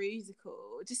Rats the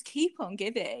Musical just keep on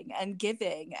giving and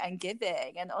giving and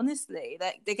giving. And honestly,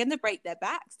 like, they're going to break their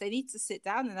backs. They need to sit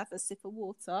down and have a sip of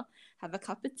water, have a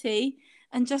cup of tea,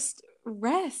 and just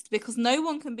rest, because no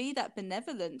one can be that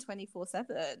benevolent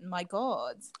 24/7. My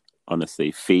God.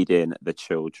 Honestly, feeding the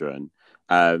children.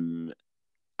 And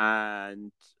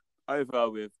overall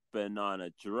with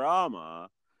Banana Drama,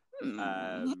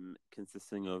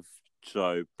 consisting of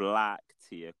Joe Black,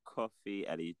 Tia Coffee,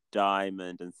 Ellie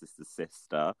Diamond, and Sister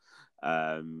Sister.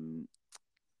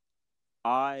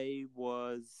 I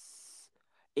was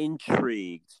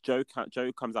intrigued. Joe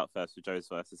comes out first with Joe's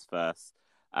versus first,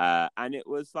 and it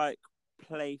was like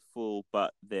playful,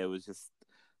 but there was just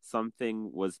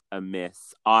something was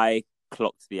amiss. I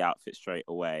clocked the outfit straight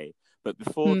away, but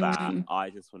before that, I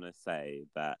just want to say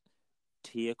that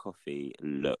Tia Coffee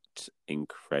looked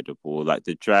incredible. Like,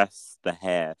 the dress, the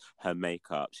hair, her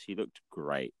makeup, she looked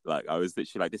great. Like, I was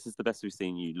literally like, this is the best we've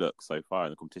seen you look so far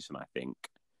in the competition, I think.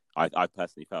 I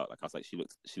personally felt like, I was like, she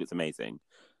looks amazing.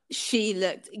 She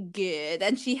looked good,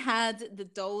 and she had the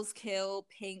Dolls Kill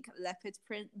pink leopard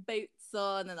print boots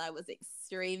on, and I was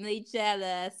extremely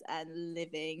jealous and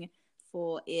living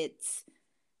for it.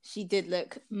 She did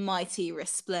look mighty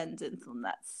resplendent on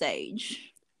that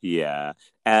stage. Yeah.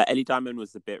 Ellie Diamond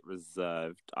was a bit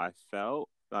reserved, I felt,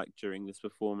 like, during this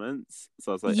performance.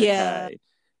 So I was like, Yeah.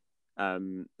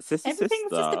 okay. Sister Everything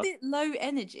was just a Sister. bit low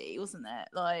energy, wasn't it?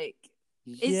 Like,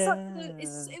 Yeah.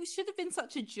 it should have been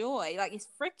such a joy. Like, it's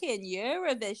freaking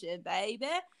Eurovision, baby.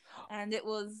 And it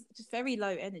was just very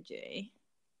low energy.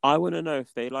 I want to know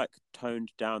if they like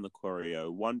toned down the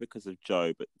choreo. One, because of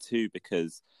Joe, but two,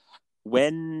 because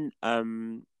when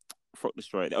Frock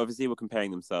Destroyer, they obviously were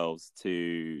comparing themselves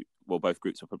to, well, both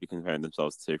groups were probably comparing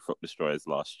themselves to Frock Destroyers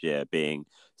last year being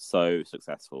so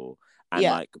successful, and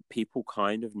Yeah. like, people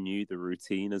kind of knew the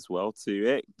routine as well to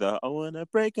it. The I wanna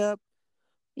break up.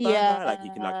 Bye Yeah. bye. Like,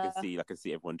 you can, like, I can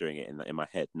see everyone doing it in my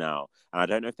head now, and I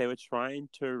don't know if they were trying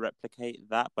to replicate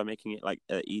that by making it like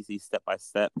an easy step by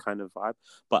step kind of vibe.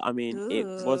 But I mean, it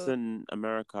wasn't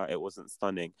America. It wasn't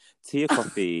stunning. Tia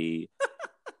Coffee.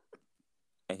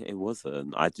 It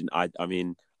wasn't. I didn't. I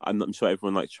mean, I'm sure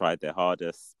everyone like tried their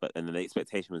hardest, but then the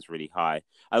expectation was really high.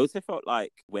 I also felt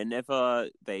like whenever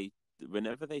they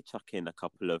chuck in a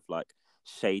couple of like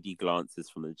shady glances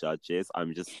from the judges,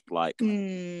 I'm just like,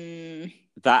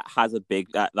 that has a big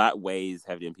that weighs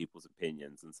heavily in people's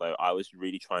opinions, and so I was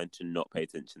really trying to not pay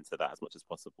attention to that as much as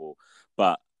possible.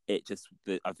 But I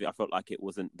felt like it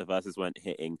wasn't, the verses weren't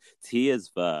hitting. Tia's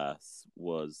verse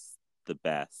was the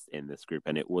best in this group,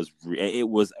 and it was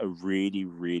a really,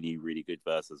 really, really good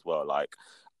verse as well. Like,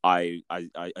 I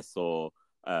saw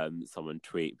someone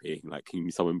tweet being like,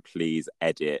 "Can someone please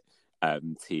edit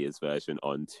Tia's version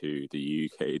onto the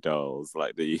UK dolls,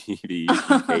 like the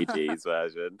UKG's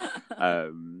version?"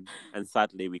 And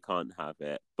sadly, we can't have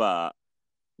it, but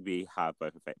we have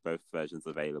both versions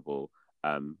available.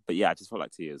 But yeah, I just felt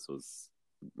like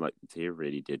Tia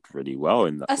really did really well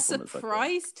in that A performance.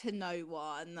 surprise to no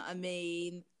one. I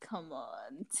mean, come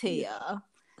on, Tia.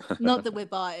 Yeah. Not that we're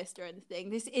biased or anything.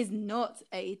 This is not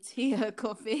a Tia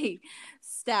Coffee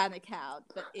stan account,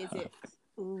 but is it?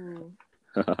 Ooh.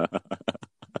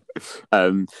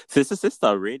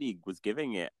 Sister really was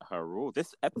giving it her all.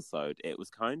 This episode, it was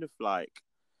kind of like,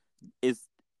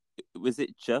 was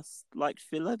it just like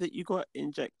filler that you got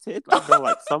injected? Like, I feel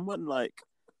like someone like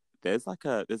there's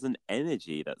an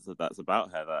energy that's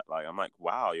about her that, like, I'm like,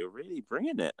 wow, you're really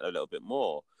bringing it a little bit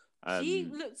more. She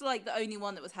looked like the only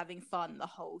one that was having fun the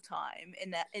whole time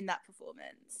in that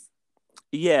performance.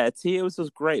 Yeah, Tia was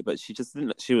great, but she just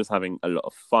didn't. She was having a lot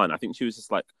of fun. I think she was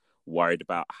just like worried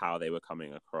about how they were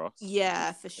coming across.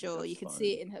 Yeah, for sure. You could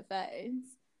see it in her face.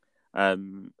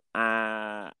 And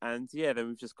yeah, then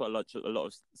we've just got a lot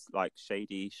of like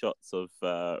shady shots of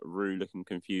Ru looking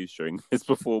confused during his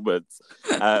performance.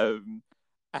 And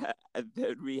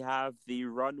then we have the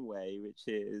runway, which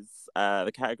is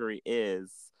the category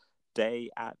is Day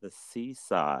at the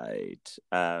Seaside.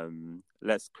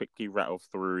 Let's quickly rattle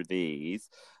through these.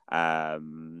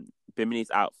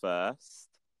 Bimini's out first.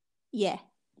 Yeah.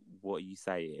 What are you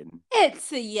saying?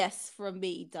 It's a yes from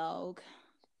me, dog.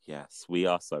 Yes, we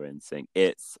are so in sync.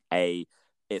 It's a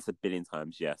billion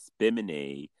times yes.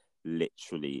 Bimini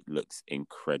literally looks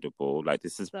incredible. Like,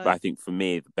 this is, I think, for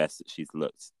me, the best that she's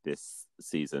looked this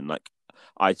season. Like,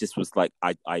 I just was like,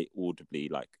 I audibly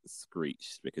like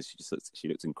screeched because she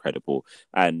looks incredible,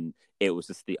 and it was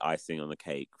just the icing on the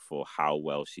cake for how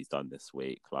well she's done this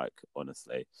week. Like,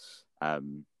 honestly,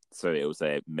 so it was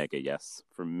a mega yes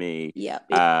from me. Yeah.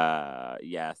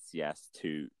 Yes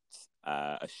to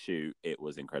a shoot. It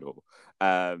was incredible.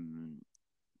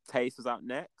 Taste was out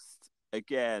next.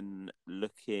 Again,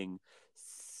 looking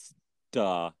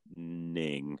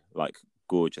stunning, like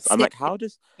gorgeous. I'm like, how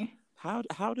does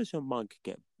your mug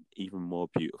get even more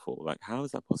beautiful? Like, how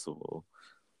is that possible?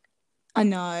 I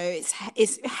know,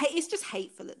 it's just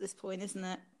hateful at this point, isn't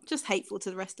it? Just hateful to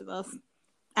the rest of us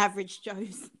average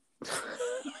Joes.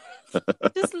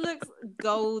 Just looks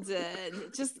golden,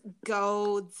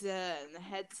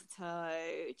 head to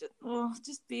toe.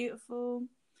 Just beautiful.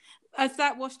 If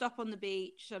that washed up on the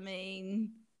beach, I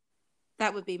mean,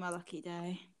 that would be my lucky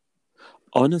day.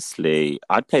 Honestly,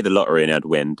 I'd play the lottery and I'd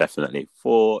win, definitely,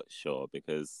 for sure,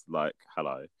 because, like,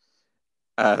 hello.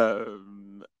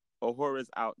 Ahora's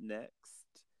out next,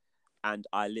 and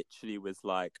I literally was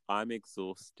like, I'm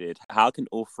exhausted. How can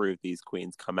all three of these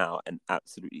queens come out and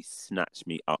absolutely snatch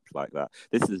me up like that?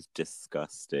 This is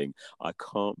disgusting. I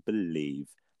can't believe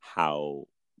how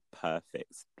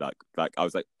perfect. Like I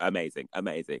was like, amazing.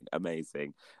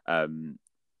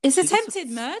 It's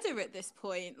attempted murder at this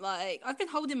point. Like, I've been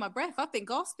holding my breath. I've been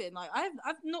gasping. Like,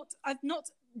 I've not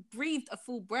breathed a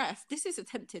full breath. This is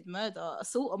attempted murder,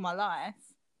 assault on my life.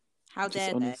 How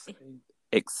dare they?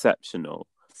 Exceptional.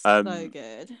 So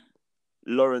good.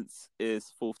 Lawrence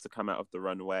is fourth to come out of the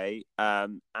runway.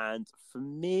 And for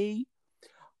me,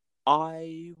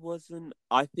 I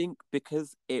think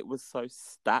because it was so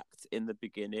stacked in the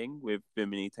beginning with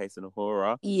Bimini, Taste, and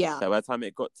Ahura. Yeah. So by the time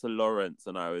it got to Lawrence,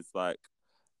 and I was like,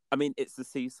 I mean, it's the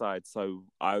seaside, so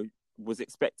I was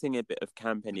expecting a bit of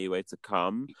camp anyway to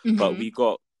come, but we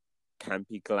got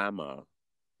campy glamour.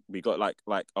 We got like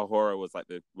Ahura was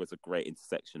a great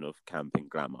intersection of camp and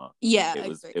glamour. Yeah,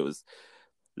 it was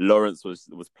Lawrence was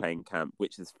playing camp,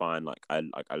 which is fine. I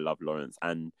love Lawrence,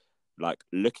 and like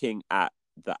looking at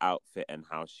the outfit and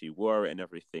how she wore it and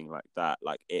everything like that,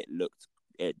 like it looked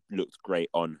great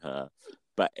on her.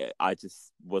 But I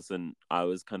just wasn't. I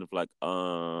was kind of like,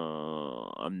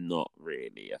 I'm not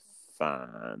really a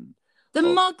fan. The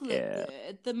mug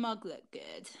looked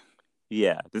good.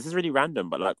 Yeah, this is really random,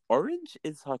 but like orange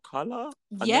is her color.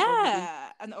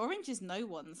 Yeah, and orange is no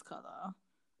one's color.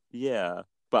 Yeah,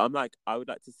 but I'm like, I would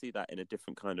like to see that in a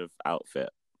different kind of outfit.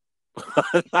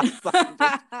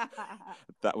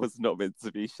 That was not meant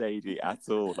to be shady at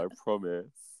all, I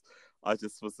promise. I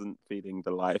just wasn't feeling the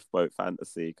lifeboat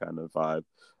fantasy kind of vibe.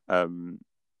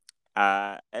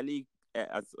 Ellie,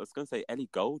 I was going to say Ellie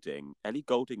Goulding. Ellie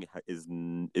Goulding is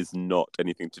not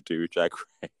anything to do with Drag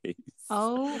Race.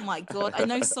 Oh my God. I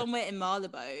know somewhere in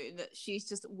Marylebone that she's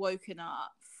just woken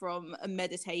up from a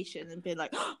meditation and been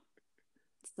like,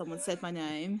 someone said my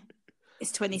name.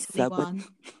 It's 2021.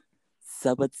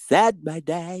 Someone said my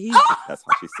name. That's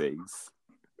how she sings.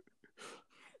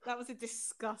 That was a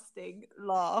disgusting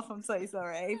laugh. I'm so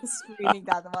sorry for screaming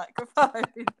down the microphone.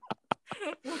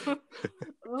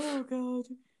 Oh, God.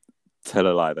 Tell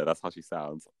a lie, though. That's how she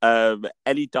sounds.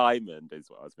 Ellie Diamond is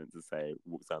what I was meant to say.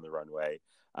 Walks down the runway.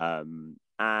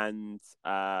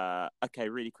 Okay,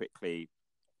 really quickly,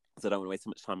 because I don't want to waste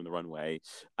so much time on the runway.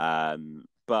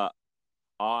 But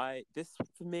this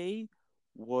for me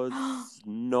was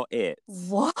not it.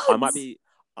 What?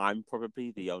 I'm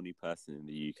probably the only person in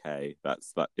the UK that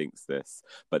thinks this,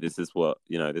 but this is what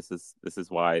this is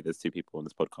why there's two people on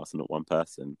this podcast and not one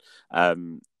person.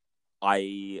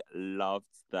 I loved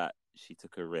that she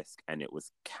took a risk and it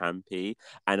was campy,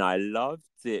 and I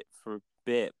loved it for a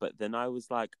bit, but then I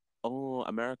was like, oh,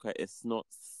 America, it's not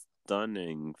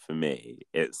stunning for me.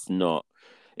 It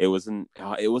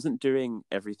wasn't doing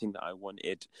everything that I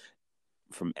wanted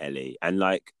from Ellie. And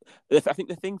like, I think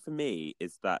the thing for me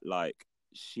is that like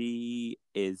she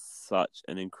is such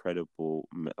an incredible,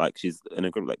 like she's an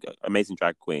incredible, like amazing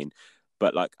drag queen,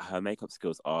 but like her makeup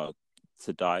skills are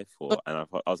to die for. And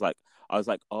I was like,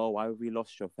 oh, why have we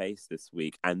lost your face this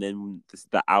week? And then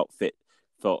the outfit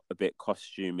felt a bit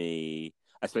costumey,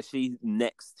 especially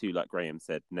next to, like Graham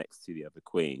said, next to the other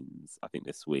queens. I think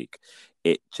this week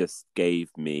it just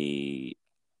gave me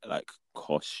like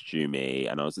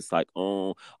costumey, and I was just like,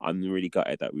 oh, I'm really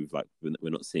gutted that we're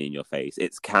not seeing your face.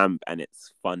 It's camp and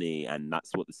it's funny, and that's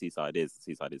what the Seaside is. The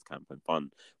Seaside is camp and fun,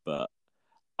 but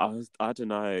I don't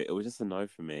know, it was just a no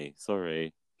for me.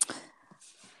 Sorry.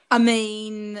 I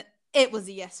mean, it was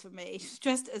a yes for me. She's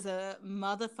dressed as a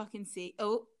motherfucking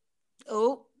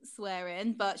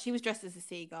swearing, but she was dressed as a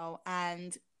seagull,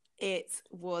 and it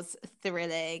was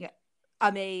thrilling.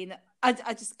 I mean,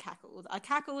 I just cackled. I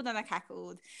cackled and I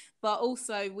cackled. But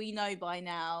also, we know by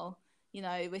now,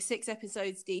 we're 6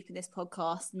 episodes deep in this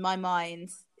podcast. My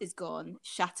mind is gone,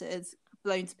 shattered,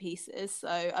 blown to pieces.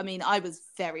 So, I mean, I was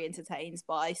very entertained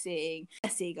by seeing a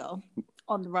seagull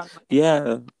on the runway.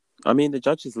 Yeah. I mean, the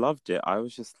judges loved it. I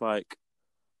was just like,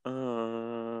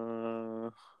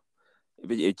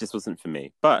 it just wasn't for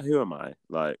me. But who am I?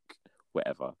 Like,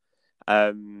 whatever.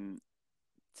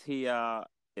 Tia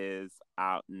is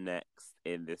out next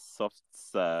in this soft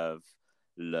serve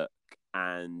look,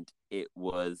 and it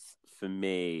was for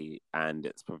me, and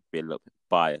it's probably a little bit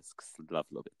biased because I love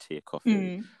a little bit of Tia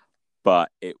coffee,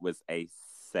 but it was a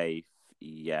safe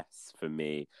yes for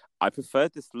me. I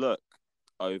preferred this look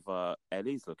over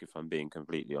Ellie's look, if I'm being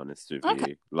completely honest with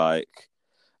you. Like,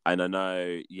 and I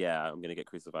know, yeah, I'm gonna get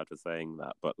crucified for saying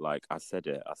that, but like, I said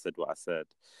what I said.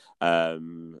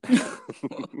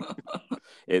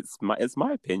 It's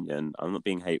my opinion. I'm not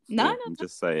being hateful. No. I'm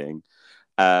just saying.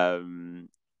 I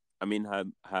mean,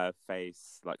 her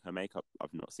face, like her makeup,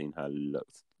 I've not seen her look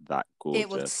that gorgeous. It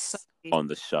was so on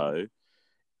the show.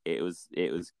 It was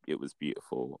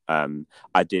beautiful.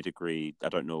 I did agree. I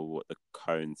don't know what the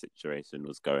cone situation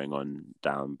was going on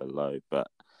down below, but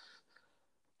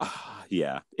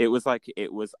yeah, it was. Do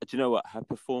you know what, her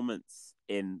performance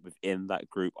within that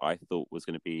group I thought was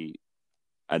going to be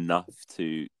enough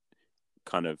to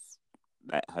kind of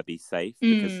let her be safe,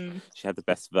 because she had the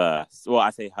best verse. Well, I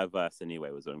say her verse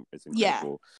anyway was incredible. Yeah.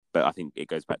 But I think it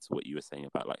goes back to what you were saying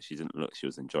about, like, she didn't look she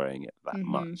was enjoying it that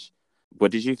much.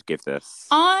 What did you give this?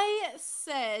 I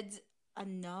said a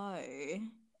no.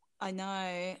 I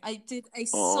know. I did a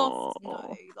soft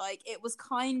no. Like, it was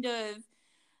kind of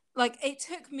like, it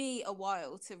took me a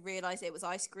while to realize it was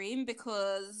ice cream,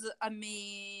 because I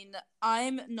mean,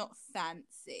 I'm not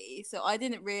fancy, so I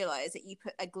didn't realize that you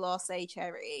put a glacé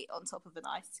cherry on top of an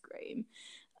ice cream.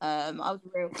 I was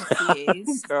real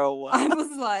confused. Girl, what? I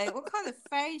was like, what kind of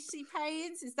face she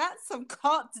paints? Is that some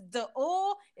Cote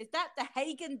d'Or? Is that the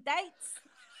Hagen dates?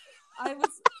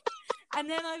 And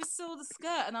then I saw the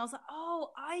skirt and I was like,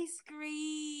 oh, ice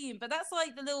cream. But that's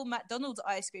like the little McDonald's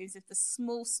ice creams with the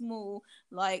small,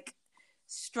 like,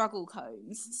 struggle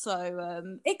cones. So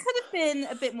it could have been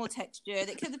a bit more textured.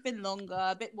 It could have been longer,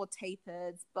 a bit more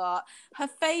tapered. But her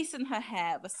face and her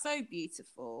hair were so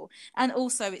beautiful. And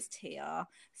also it's Tia.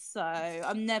 So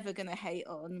I'm never going to hate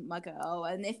on my girl.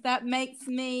 And if that makes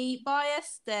me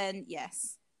biased, then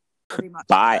yes. Very much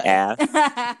biased.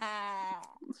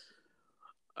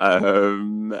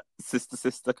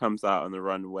 Sister comes out on the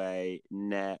runway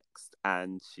next,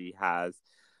 and she has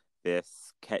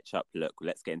this ketchup look.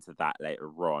 Let's get into that later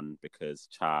on, because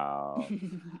child.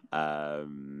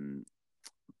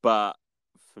 But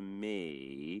for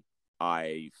me,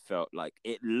 I felt like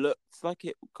it looked like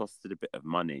it costed a bit of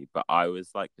money, but I was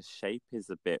like, the shape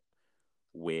is a bit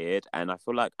weird. And I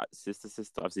feel like Sister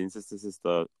Sister, I've seen Sister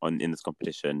Sister in this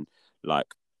competition, like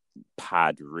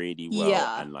pad really well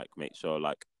Yeah. and like make sure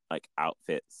like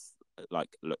outfits like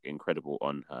look incredible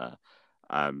on her.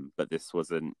 But this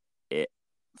wasn't it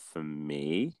for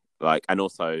me. Like, and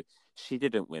also she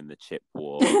didn't win the chip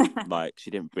war. Like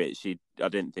she didn't. I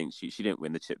didn't think she didn't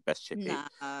win the best chippy.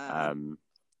 No.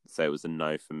 So it was a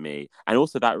no for me. And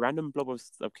also that random blob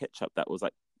of ketchup that was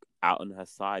like out on her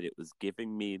side. It was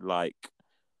giving me like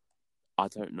I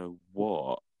don't know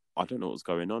what. I don't know what's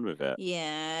going on with it.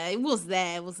 Yeah, it was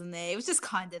there, wasn't it? It was just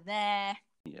kind of there.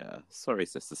 Yeah, sorry,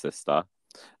 sister.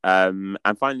 And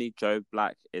finally, Joe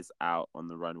Black is out on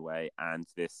the runway, and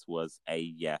this was a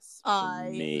yes for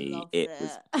me. Loved It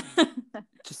was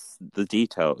just the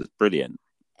detail was brilliant.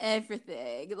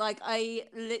 Everything. Like I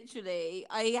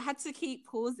had to keep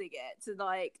pausing it to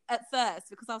like at first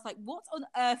because I was like, what on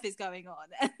earth is going on?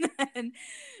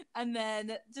 And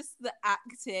then just the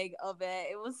acting of it,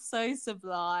 it was so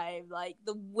sublime. Like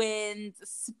the wind, the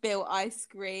spilt ice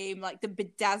cream, like the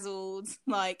bedazzled,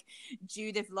 like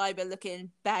Judith Leiber looking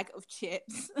bag of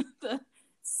chips, the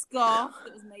scarf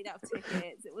that was made out of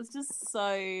tickets. It was just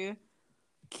so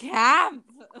camp.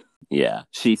 Yeah,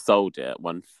 she sold it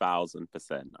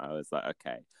 1000%. I was like,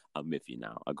 okay, I'm with you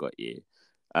now. I got you.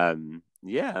 Yeah, and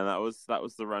that was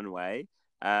the runway.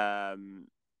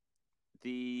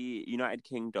 The United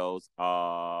King dolls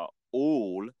are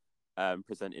all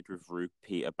presented with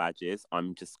repeater badges.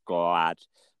 I'm just glad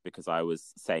because I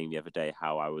was saying the other day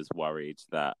how I was worried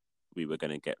that we were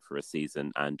going to get through a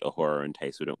season and Ahura and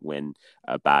Taste wouldn't win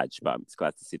a badge, but I'm just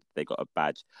glad to see that they got a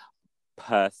badge.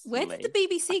 Personally, where did the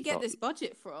BBC get this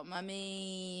budget from? I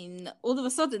mean, all of a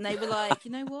sudden they were like,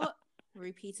 you know what?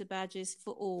 Repeater badges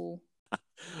for all.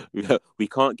 We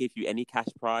can't give you any cash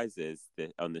prizes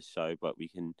on the show, but we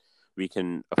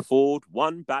can afford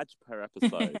one badge per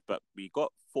episode. But we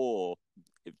got 4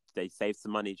 if they saved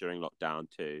some money during lockdown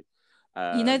too.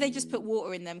 They just put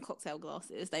water in them cocktail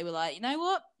glasses. They were like, you know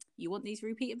what? You want these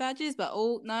repeater badges, but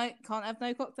no, can't have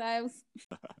no cocktails.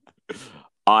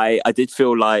 I did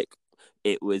feel like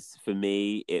it was for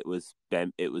me. It was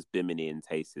Bimini and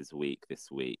Taste's week this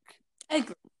week.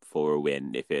 Agreed. For a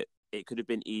win. If it could have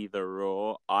been either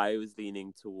or. I was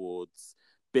leaning towards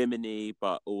Bimini,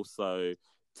 but also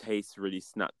Taste really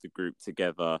snapped the group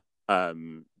together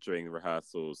during the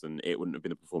rehearsals, and it wouldn't have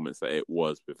been the performance that it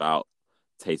was without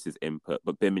Taste's input.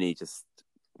 But Bimini just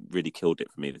really killed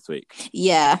it for me this week.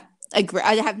 Yeah, agree.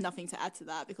 I have nothing to add to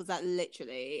that because that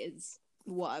literally is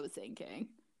what I was thinking.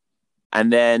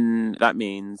 And then that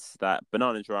means that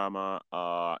Banana Drama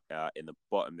are in the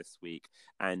bottom this week.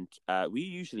 And we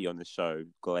usually on the show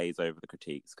glaze over the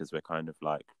critiques because we're kind of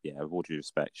like, yeah, with all due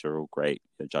respect, you're all great,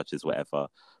 you're judges, whatever.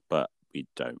 But we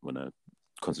don't want to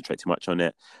concentrate too much on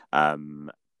it.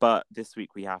 But this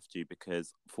week we have to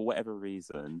because for whatever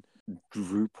reason,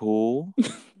 RuPaul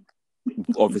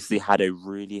obviously had a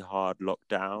really hard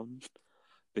lockdown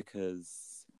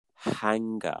because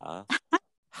hanger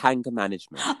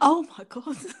management. Oh my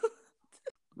god.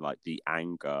 Like the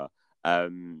anger.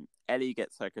 Ellie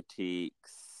gets her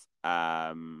critiques.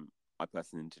 I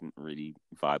personally didn't really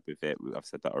vibe with it. I've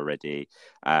said that already.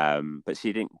 But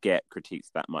she didn't get critiques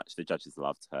that much. The judges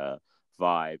loved her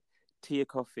vibe. Tia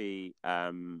Coffee,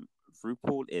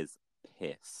 RuPaul is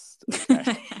pissed.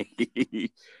 Okay?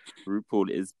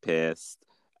 RuPaul is pissed.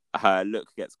 Her look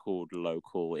gets called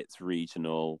local. It's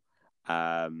regional.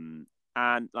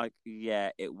 And like, yeah,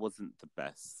 it wasn't the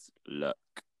best look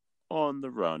on the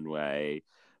runway,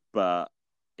 but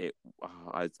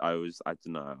I don't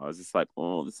know. I was just like,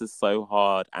 oh, this is so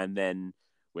hard. And then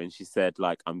when she said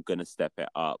like, I'm gonna step it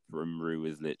up, Ru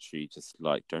was literally just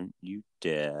like, don't you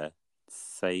dare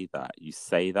say that. You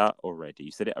say that already.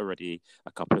 You said it already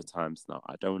a couple of times now.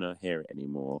 I don't want to hear it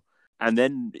anymore. And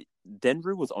then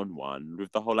Ru was on one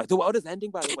with the whole like, the world is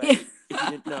ending, by the way, if you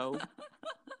didn't know.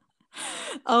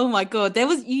 Oh my god, there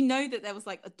was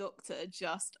like a doctor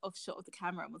just off shot of the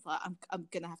camera and was like, I'm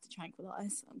gonna have to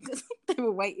tranquilize. They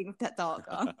were waiting with that dart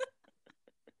gun.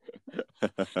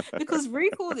 Because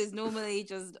RuPaul is normally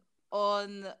just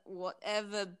on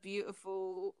whatever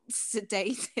beautiful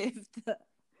sedative that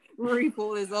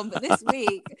RuPaul is on, but this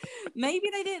week maybe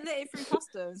they didn't let it through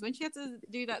customs when she had to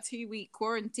do that 2-week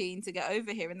quarantine to get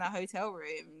over here in that hotel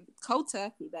room. Cold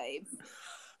turkey, babe.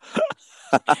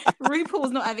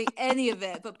 RuPaul's not having any of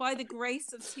it, but by the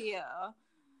grace of Tia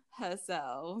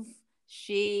herself,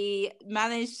 she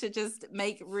managed to just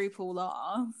make RuPaul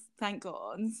laugh. Thank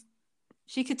God.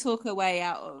 She could talk her way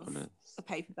out of a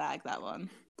paper bag, that one.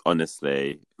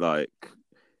 Honestly, like,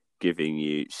 giving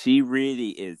you... She really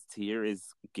is... Tia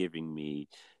is giving me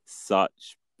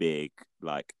such big,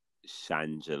 like,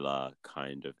 Shangela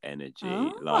kind of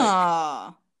energy.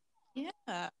 Ah, yeah.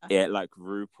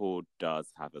 RuPaul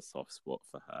does have a soft spot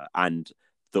for her, and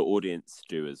the audience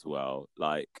do as well.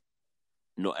 Like,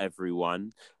 not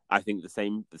everyone. I think the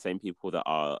same people that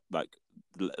are like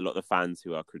a lot of the fans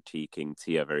who are critiquing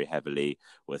Tia very heavily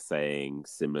were saying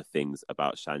similar things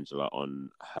about Shangela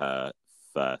on her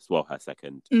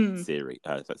second series,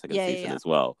 her second season as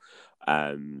well.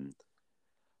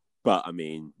 But I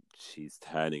mean, she's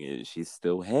turning and she's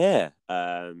still here.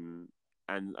 And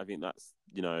I think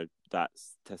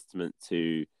that's testament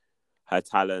to her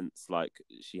talents. Like,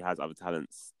 she has other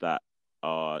talents that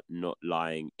are not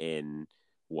lying in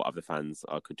what other fans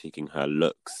are critiquing her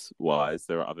looks wise.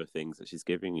 There are other things that she's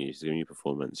giving you. She's giving you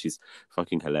performance. She's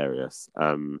fucking hilarious.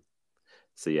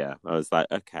 So yeah, I was like,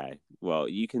 okay, well,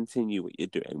 you continue what you're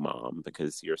doing, Mom,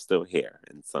 because you're still here,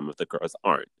 and some of the girls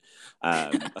aren't.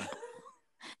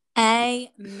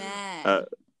 Amen.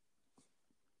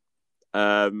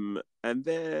 And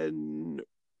then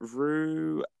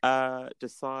Rue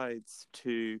decides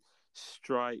to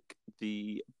strike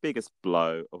the biggest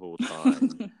blow of all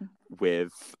time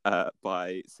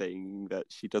by saying that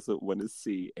she doesn't want to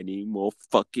see any more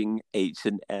fucking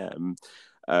H&M.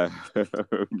 When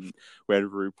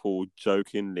RuPaul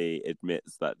jokingly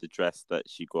admits that the dress that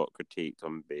she got critiqued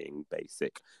on being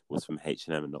basic was from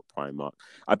H&M and not Primark.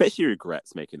 I bet she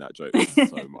regrets making that joke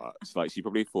so much. Like, she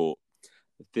probably thought,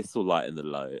 this will lighten the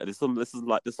load. This will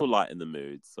lighten the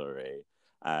mood. Sorry.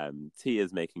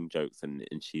 Tia's making jokes and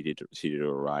she did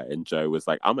all right. And Joe was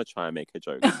like, I'm gonna try and make a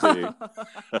joke too.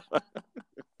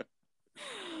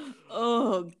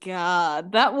 Oh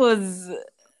God, that was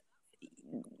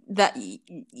that.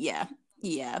 Yeah.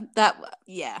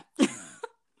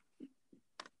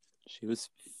 She was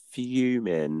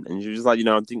fuming, and she was like,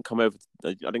 I didn't come over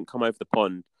the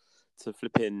pond to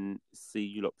flipping see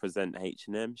you lot present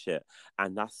H&M shit.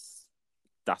 And that's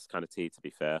kind of tea, to be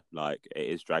fair. Like, it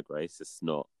is Drag Race. It's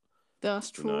not.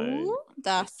 That's true.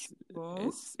 That's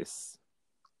true. It's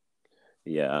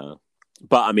yeah.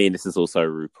 But I mean, this is also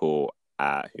RuPaul,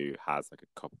 who has like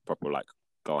a proper like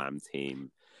glam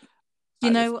team. You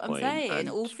know what I'm saying? And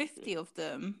all 50 of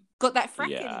them got that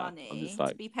fracking money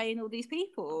to be paying all these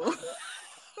people.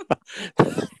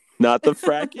 Not the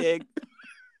fracking.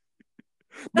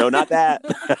 No, not that.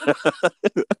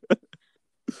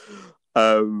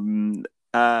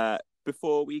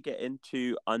 Before we get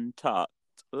into Untucked,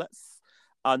 let's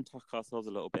untuck ourselves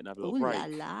a little bit and have a little break.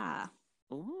 Ooh la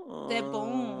la. They're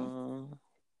bon.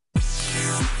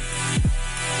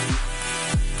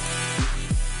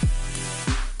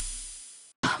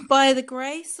 By the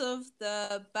grace of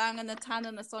the Bang and the Tan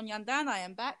and the Sonya and Dan, I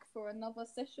am back for another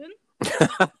session.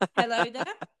 Hello there.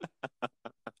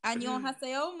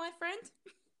 Annyeonghaseyo, my friend.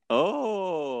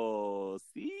 Oh,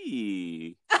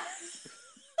 see.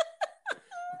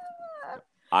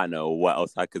 I know what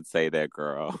else I could say there,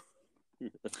 girl.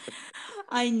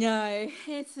 I know.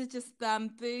 Here to just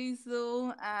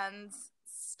bamboozle and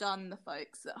stun the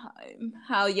folks at home.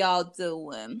 How y'all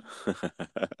doing?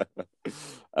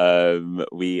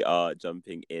 We are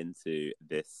jumping into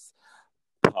this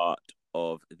part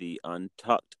of the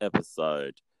Untucked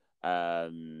episode.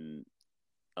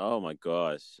 Oh my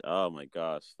gosh. I mean,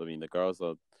 the girls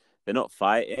they're not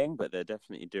fighting, but they're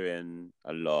definitely doing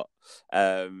a lot.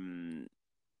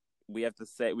 We have the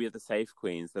safe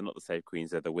queens. They're not the safe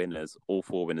queens. They're the winners. All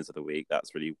 4 winners of the week.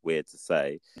 That's really weird to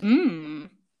say. And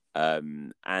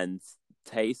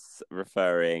Tace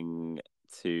referring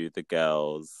to the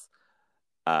girls'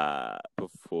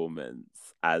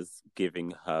 performance as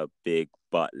giving her big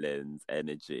Butlins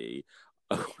energy.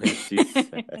 When she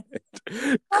said,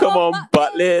 "Come on,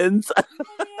 Butlins!"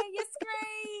 You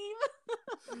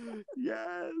scream.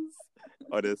 Yes,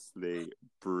 honestly,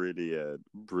 brilliant.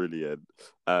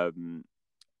 And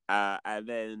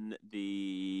then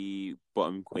the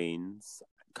bottom queens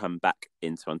come back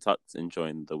into Untucked and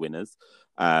join the winners.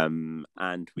 And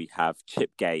we have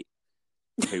Chipgate,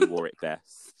 who wore it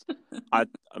best. I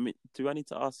mean, do I need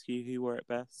to ask you who wore it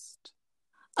best?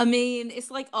 I mean,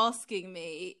 it's like asking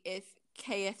me if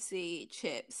KFC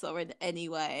chips are in any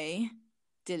way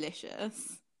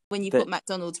delicious when you put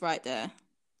McDonald's right there.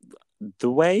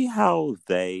 The way how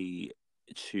they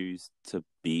choose to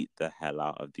beat the hell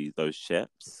out of those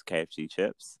chips, KFC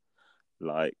chips,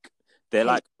 like they're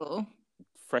hateful. Like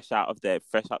fresh out the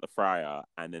fryer,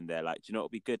 and then they're like, do you know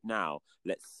what would be good now?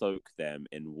 Let's soak them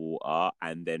in water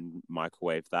and then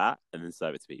microwave that and then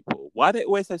serve it to people. Why are they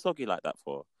always so soggy like that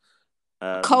for?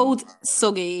 Cold,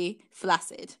 soggy,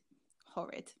 flaccid,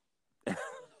 horrid.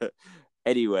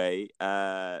 Anyway,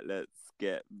 let's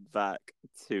get back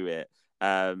to it.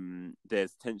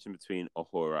 there's tension between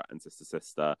Ahura and Sister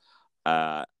Sister.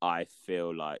 I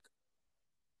feel like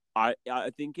I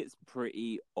think it's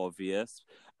pretty obvious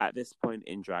at this point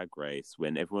in Drag Race,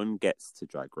 when everyone gets to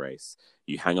Drag Race,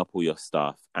 you hang up all your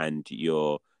stuff and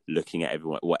you're looking at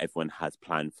what everyone has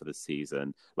planned for the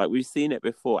season. Like, we've seen it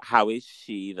before. How is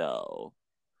she though?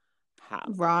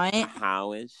 Right.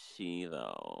 How is she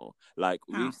though? Like,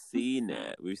 we've seen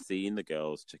it. We've seen the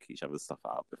girls check each other's stuff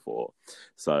out before.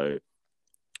 So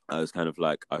I was kind of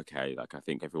like, okay, like, I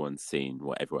think everyone's seen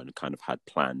what everyone kind of had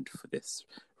planned for this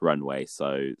runway.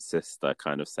 So Sister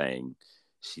kind of saying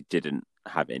she didn't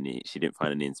find any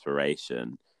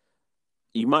inspiration.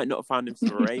 You might not have found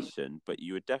inspiration, but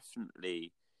you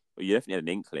definitely had an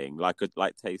inkling. Like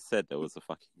Tay said, there was a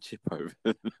fucking chip over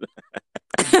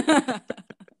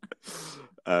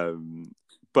there.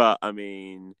 But I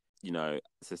mean, you know,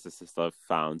 Sister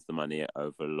found the money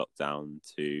over lockdown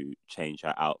to change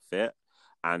her outfit.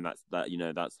 And that's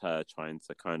her trying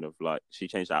to kind of like, she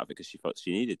changed the outfit because she felt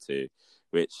she needed to,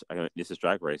 which, this is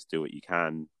Drag Race, do what you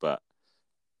can. But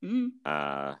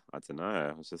I don't know.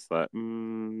 I was just like, I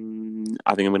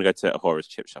think I'm gonna go to Horace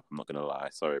Chip Shop. I'm not gonna lie.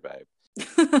 Sorry, babe.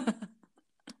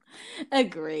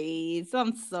 Agreed.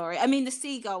 I'm sorry. I mean, the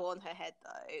seagull on her head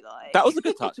though, like, that was a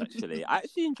good touch. Actually, I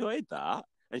actually enjoyed that.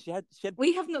 And she had.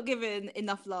 We have not given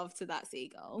enough love to that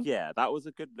seagull. Yeah, that was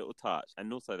a good little touch.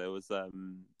 And also there was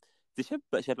she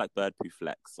had like bird poo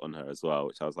flecks on her as well,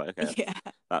 which I was like, okay, Yeah,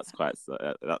 that's smart.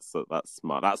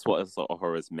 That's what a sort of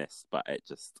horrors missed, but it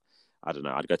just, I don't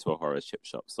know. I'd go to a horror chip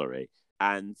shop. Sorry.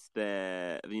 And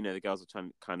the girls are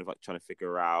trying to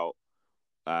figure out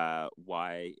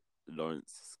why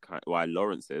Lawrence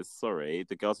is. Sorry,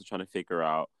 the girls are trying to figure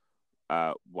out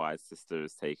why Sister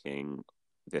is taking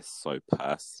this so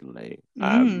personally.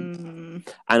 And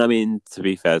I mean, to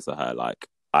be fair to her, like,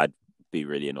 I'd be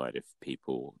really annoyed if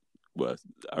people were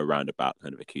around about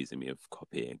kind of accusing me of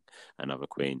copying another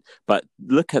queen. But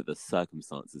look at the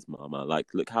circumstances, mama. Like,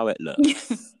 look how it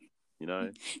looks. You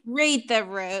know? Read the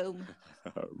room.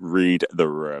 Read the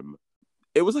room.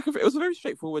 It was a very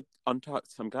straightforward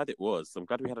Untucked. I'm glad it was. I'm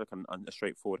glad we had a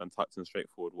straightforward Untucked and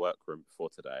straightforward workroom before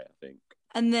today, I think.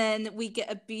 And then we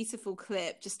get a beautiful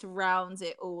clip just to round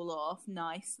it all off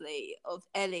nicely of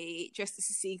Ellie dressed as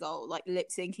a seagull, like lip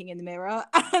syncing in the mirror.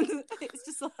 And it's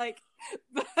just like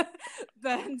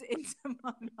burned into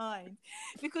my mind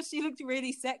because she looked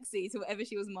really sexy to whatever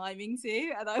she was miming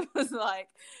to. And I was like,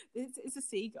 it's a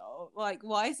seagull. Like,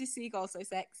 why is this seagull so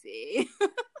sexy?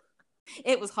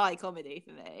 It was high comedy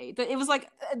for me. But it was like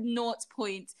a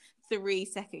 0.3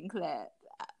 second clip.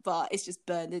 But it's just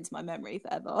burned into my memory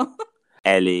forever.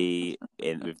 Ellie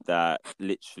with that,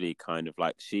 literally kind of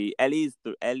like Ellie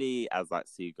as that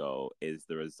seagull is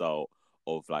the result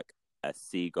of like a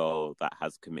seagull that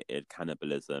has committed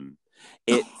cannibalism.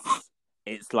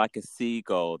 It's like a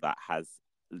seagull that has,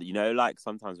 like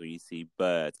sometimes when you see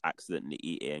birds accidentally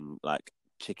eating like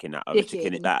chicken out of a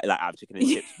chicken and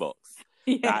chips box.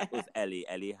 Yeah. That was Ellie.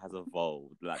 Ellie has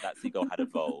evolved. Like, that seagull had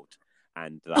evolved,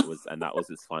 and that was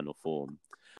its final form.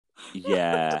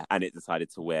 Yeah, and it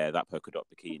decided to wear that polka dot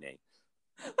bikini.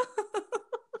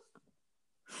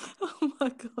 Oh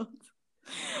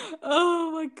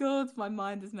my god, my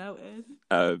mind is melted.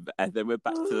 And then we're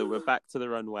back to the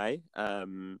runway.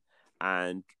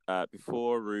 And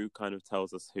before Ru kind of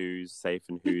tells us who's safe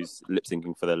and who's lip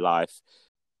syncing for their life,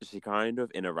 she kind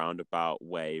of, in a roundabout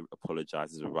way,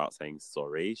 apologizes without saying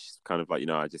sorry. She's kind of like,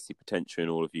 I just see potential in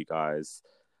all of you guys,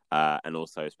 and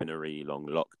also it's been a really long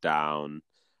lockdown.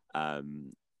 I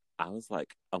was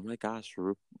like, oh my gosh,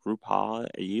 RuPaul,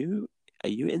 are you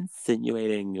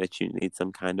insinuating that you need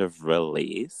some kind of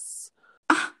release?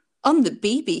 On the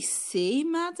BBC,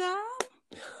 madam?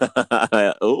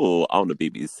 Oh, on the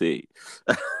BBC.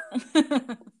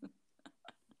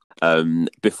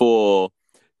 Before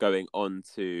going on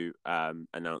to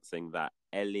announcing that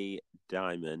Ellie,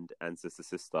 Diamond, and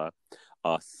Sister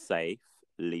are safe,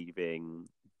 leaving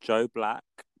Joe Black,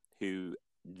 who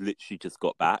literally just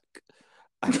got back,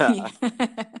 and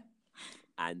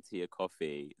Tia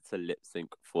Coffee to lip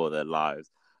sync for their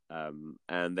lives. And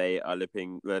they're lip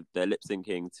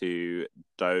syncing to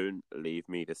 "Don't Leave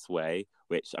Me This Way,"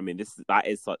 which, I mean, that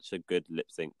is such a good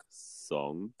lip sync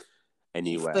song.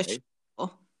 Anyway, sure.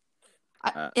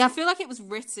 I feel like it was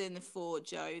written for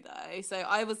Joe though, so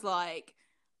I was like,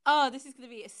 oh, this is going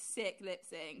to be a sick lip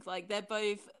sync. Like, they're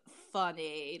both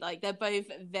funny. Like, they're both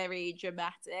very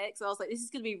dramatic. So I was like, this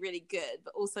is going to be really good.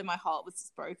 But also my heart was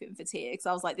just broken for Tia because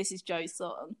I was like, this is Joe's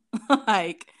song.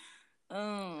 Like,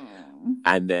 oh.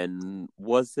 And then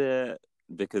was it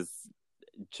because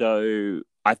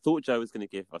I thought Joe was going to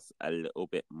give us a little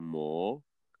bit more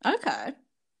Okay.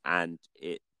 and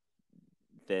it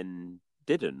then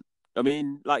didn't. I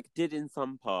mean, like, did in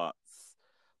some parts,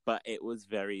 but it was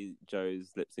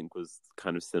Joe's lip sync was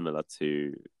kind of similar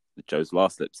to Joe's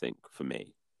last lip sync for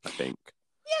me, I think.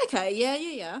 Yeah, okay.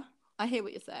 Yeah. I hear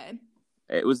what you're saying.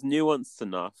 It was nuanced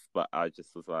enough, but I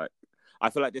just was like, I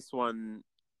feel like this one,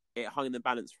 it hung in the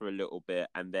balance for a little bit,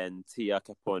 and then Tia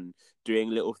kept on doing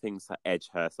little things to edge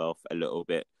herself a little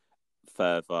bit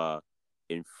further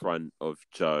in front of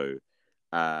Joe.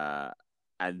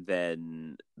 And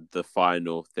then the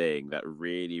final thing that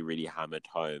really, really hammered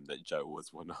home that Joe was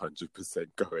 100%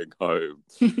 going home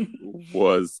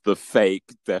was the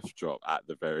fake death drop at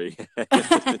the very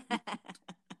end.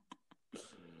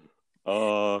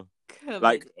 Oh,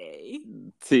 like,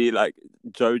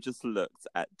 Joe just looked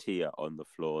at Tia on the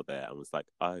floor there and was like,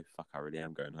 oh, fuck, I really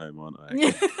am going home, aren't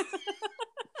I?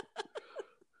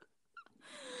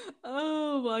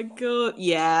 Oh my god.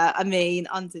 Yeah, I mean,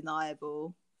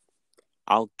 undeniable.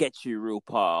 I'll get you,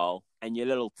 RuPaul, and your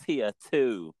little Tia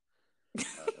too.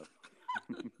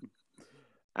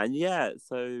 And yeah,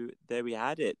 so there we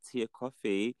had it. Tia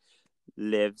Coffee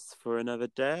lives for another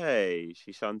day.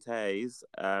 She shantays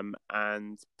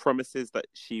and promises that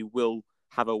she will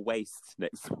have a waist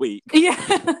next week. Yeah.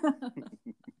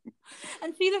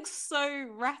 And she looks so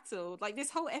rattled. Like, this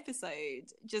whole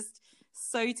episode, just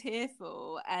so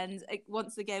tearful. And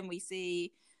once again, we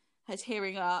see her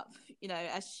tearing up,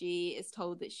 as she is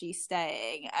told that she's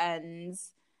staying. And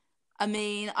I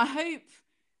mean, I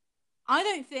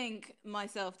don't think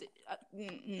myself that,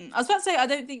 I was about to say, I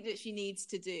don't think that she needs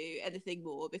to do anything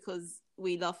more because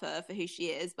we love her for who she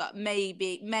is, but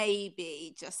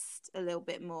maybe just a little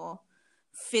bit more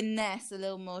finesse, a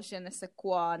little more je ne sais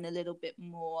quoi, and a little bit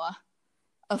more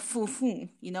a foufou.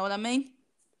 You know what I mean?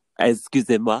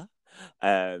 Excusez-moi.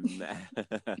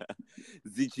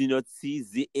 Did you not see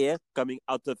the air coming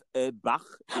out of a bar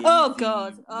in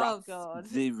God.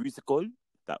 the musical?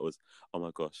 That was, oh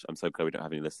my gosh, I'm so glad we don't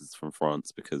have any listeners from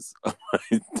France because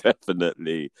I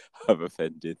definitely have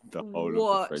offended the whole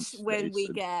of the French when nation. We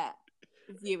get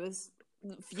viewers.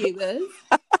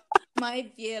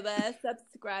 My viewers,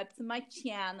 subscribe to my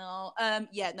channel.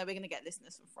 Yeah, no, we're gonna get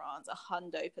listeners from France,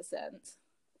 100%.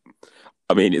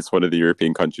 I mean, it's one of the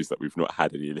European countries that we've not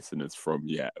had any listeners from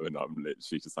yet, and I'm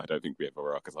literally just, I don't think we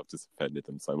ever are because I've just offended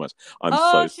them so much. I'm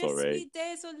so sorry.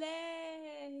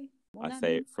 Désolée. I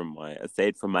say it from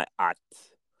my heart.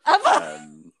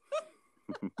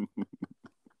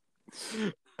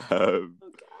 Oh,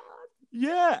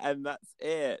 yeah, and that's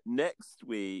it. Next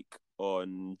week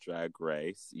on Drag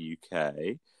Race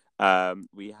UK,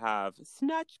 we have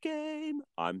Snatch Game.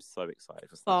 I'm so excited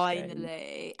for Snatch Game.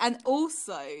 Finally. And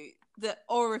also, the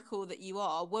oracle that you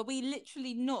are, were we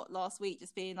literally not last week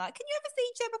just being like, can you ever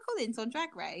see Gemma Collins on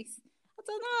Drag Race? I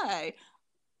don't know.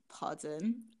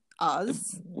 Pardon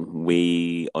us.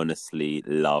 We honestly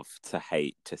love to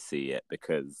hate to see it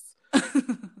because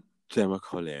Gemma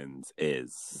Collins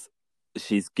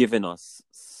she's given us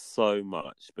so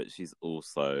much, but she's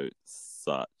also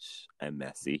such a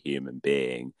messy human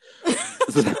being.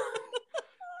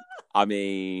 I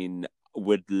mean,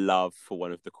 would love for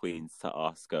one of the queens to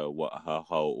ask her what her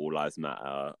whole All Lives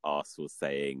Matter arse was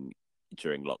saying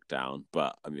during lockdown,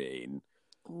 but I mean,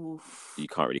 oof. You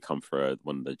can't really come for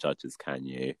one of the judges, can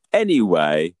you?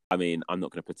 Anyway, I mean, I'm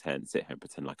not going to sit here and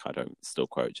pretend like I don't still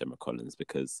quote Gemma Collins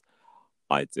because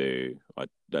I do. I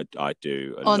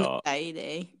do a lot. On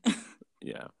daily.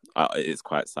 Yeah. It's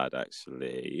quite sad,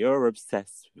 actually. You're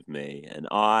obsessed with me, and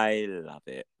I love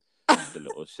it. The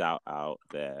little shout out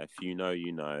there. If you know,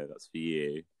 you know. That's for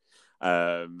you.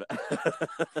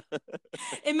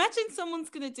 Imagine someone's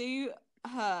going to do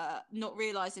her not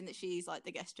realising that she's like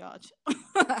the guest judge.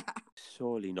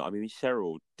 Surely not. I mean,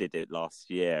 Cheryl did it last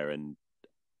year,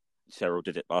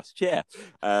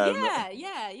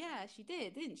 yeah, she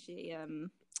did, didn't she?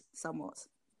 Somewhat.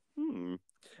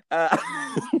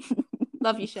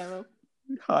 Love you, Cheryl.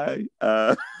 Hi.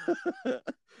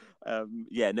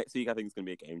 Yeah, next week I think it's going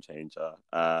to be a game changer.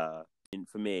 And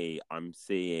for me, I'm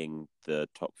seeing the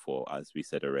top four, as we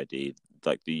said already,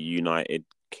 like the United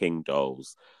King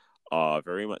dolls are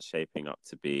very much shaping up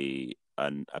to be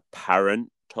an apparent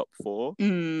top four.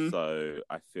 So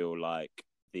I feel like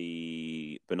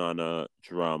the Banana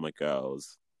Drama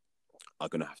girls are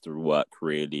going to have to work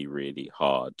really, really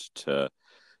hard to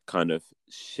kind of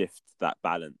shift that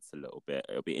balance a little bit.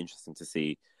 It'll be interesting to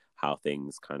see how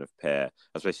things kind of pair,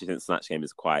 especially since Snatch Game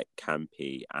is quite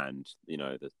campy and, you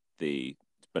know, the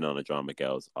Banana Drama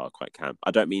girls are quite camp.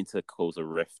 I don't mean to cause a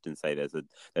rift and say there's a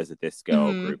this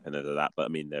girl group and there's that, but I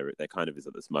mean there kind of is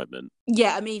at this moment.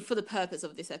 Yeah, I mean, for the purpose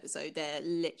of this episode, they're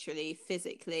literally,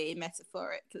 physically,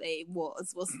 metaphorically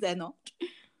was there not?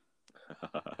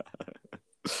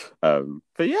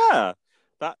 But yeah,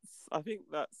 I think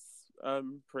that's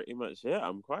pretty much it.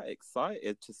 I'm quite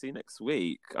excited to see next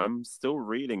week. I'm still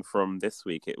reeling from this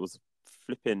week. It was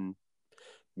flipping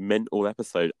mental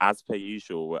episode as per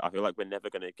usual. I feel like we're never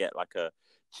going to get like a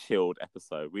chilled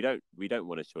episode. We don't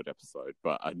want a chilled episode,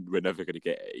 but we're never going to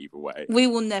get it either way. We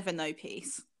will never know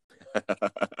peace.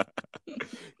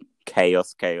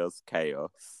 Chaos.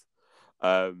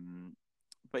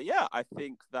 But yeah, I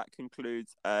think that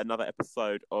concludes another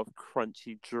episode of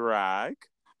Crunchy Drag.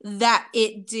 That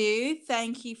it do.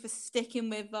 Thank you for sticking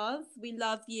with us. We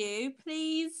love you.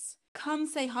 Please come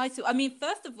say hi to... I mean,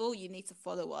 first of all, you need to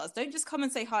follow us. Don't just come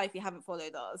and say hi if you haven't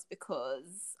followed us,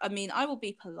 because, I mean, I will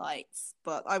be polite,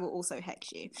 but I will also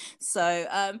hex you. So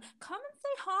come and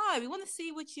say hi. We want to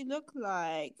see what you look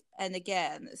like. And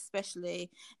again,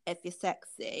 especially if you're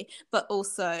sexy, but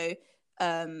also...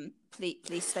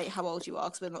 please state how old you are,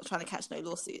 because we're not trying to catch no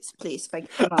lawsuits. Please, thank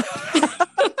you so much.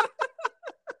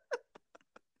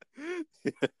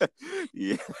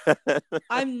 Yeah.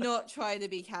 I'm not trying to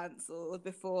be cancelled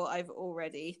before I've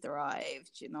already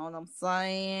thrived. You know what I'm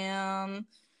saying?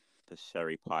 The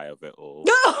sherry pie of it all.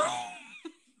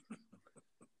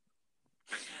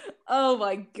 Oh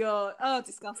my god. Oh,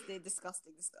 disgusting.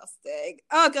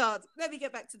 Oh god. Let me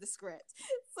get back to the script.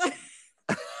 So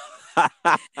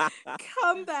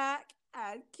come back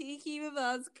and kiki with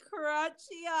us,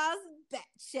 crunchy ass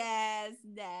bitches,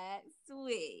 next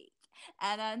week.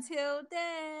 And until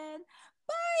then,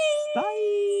 bye.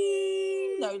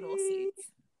 Bye. No lawsuits.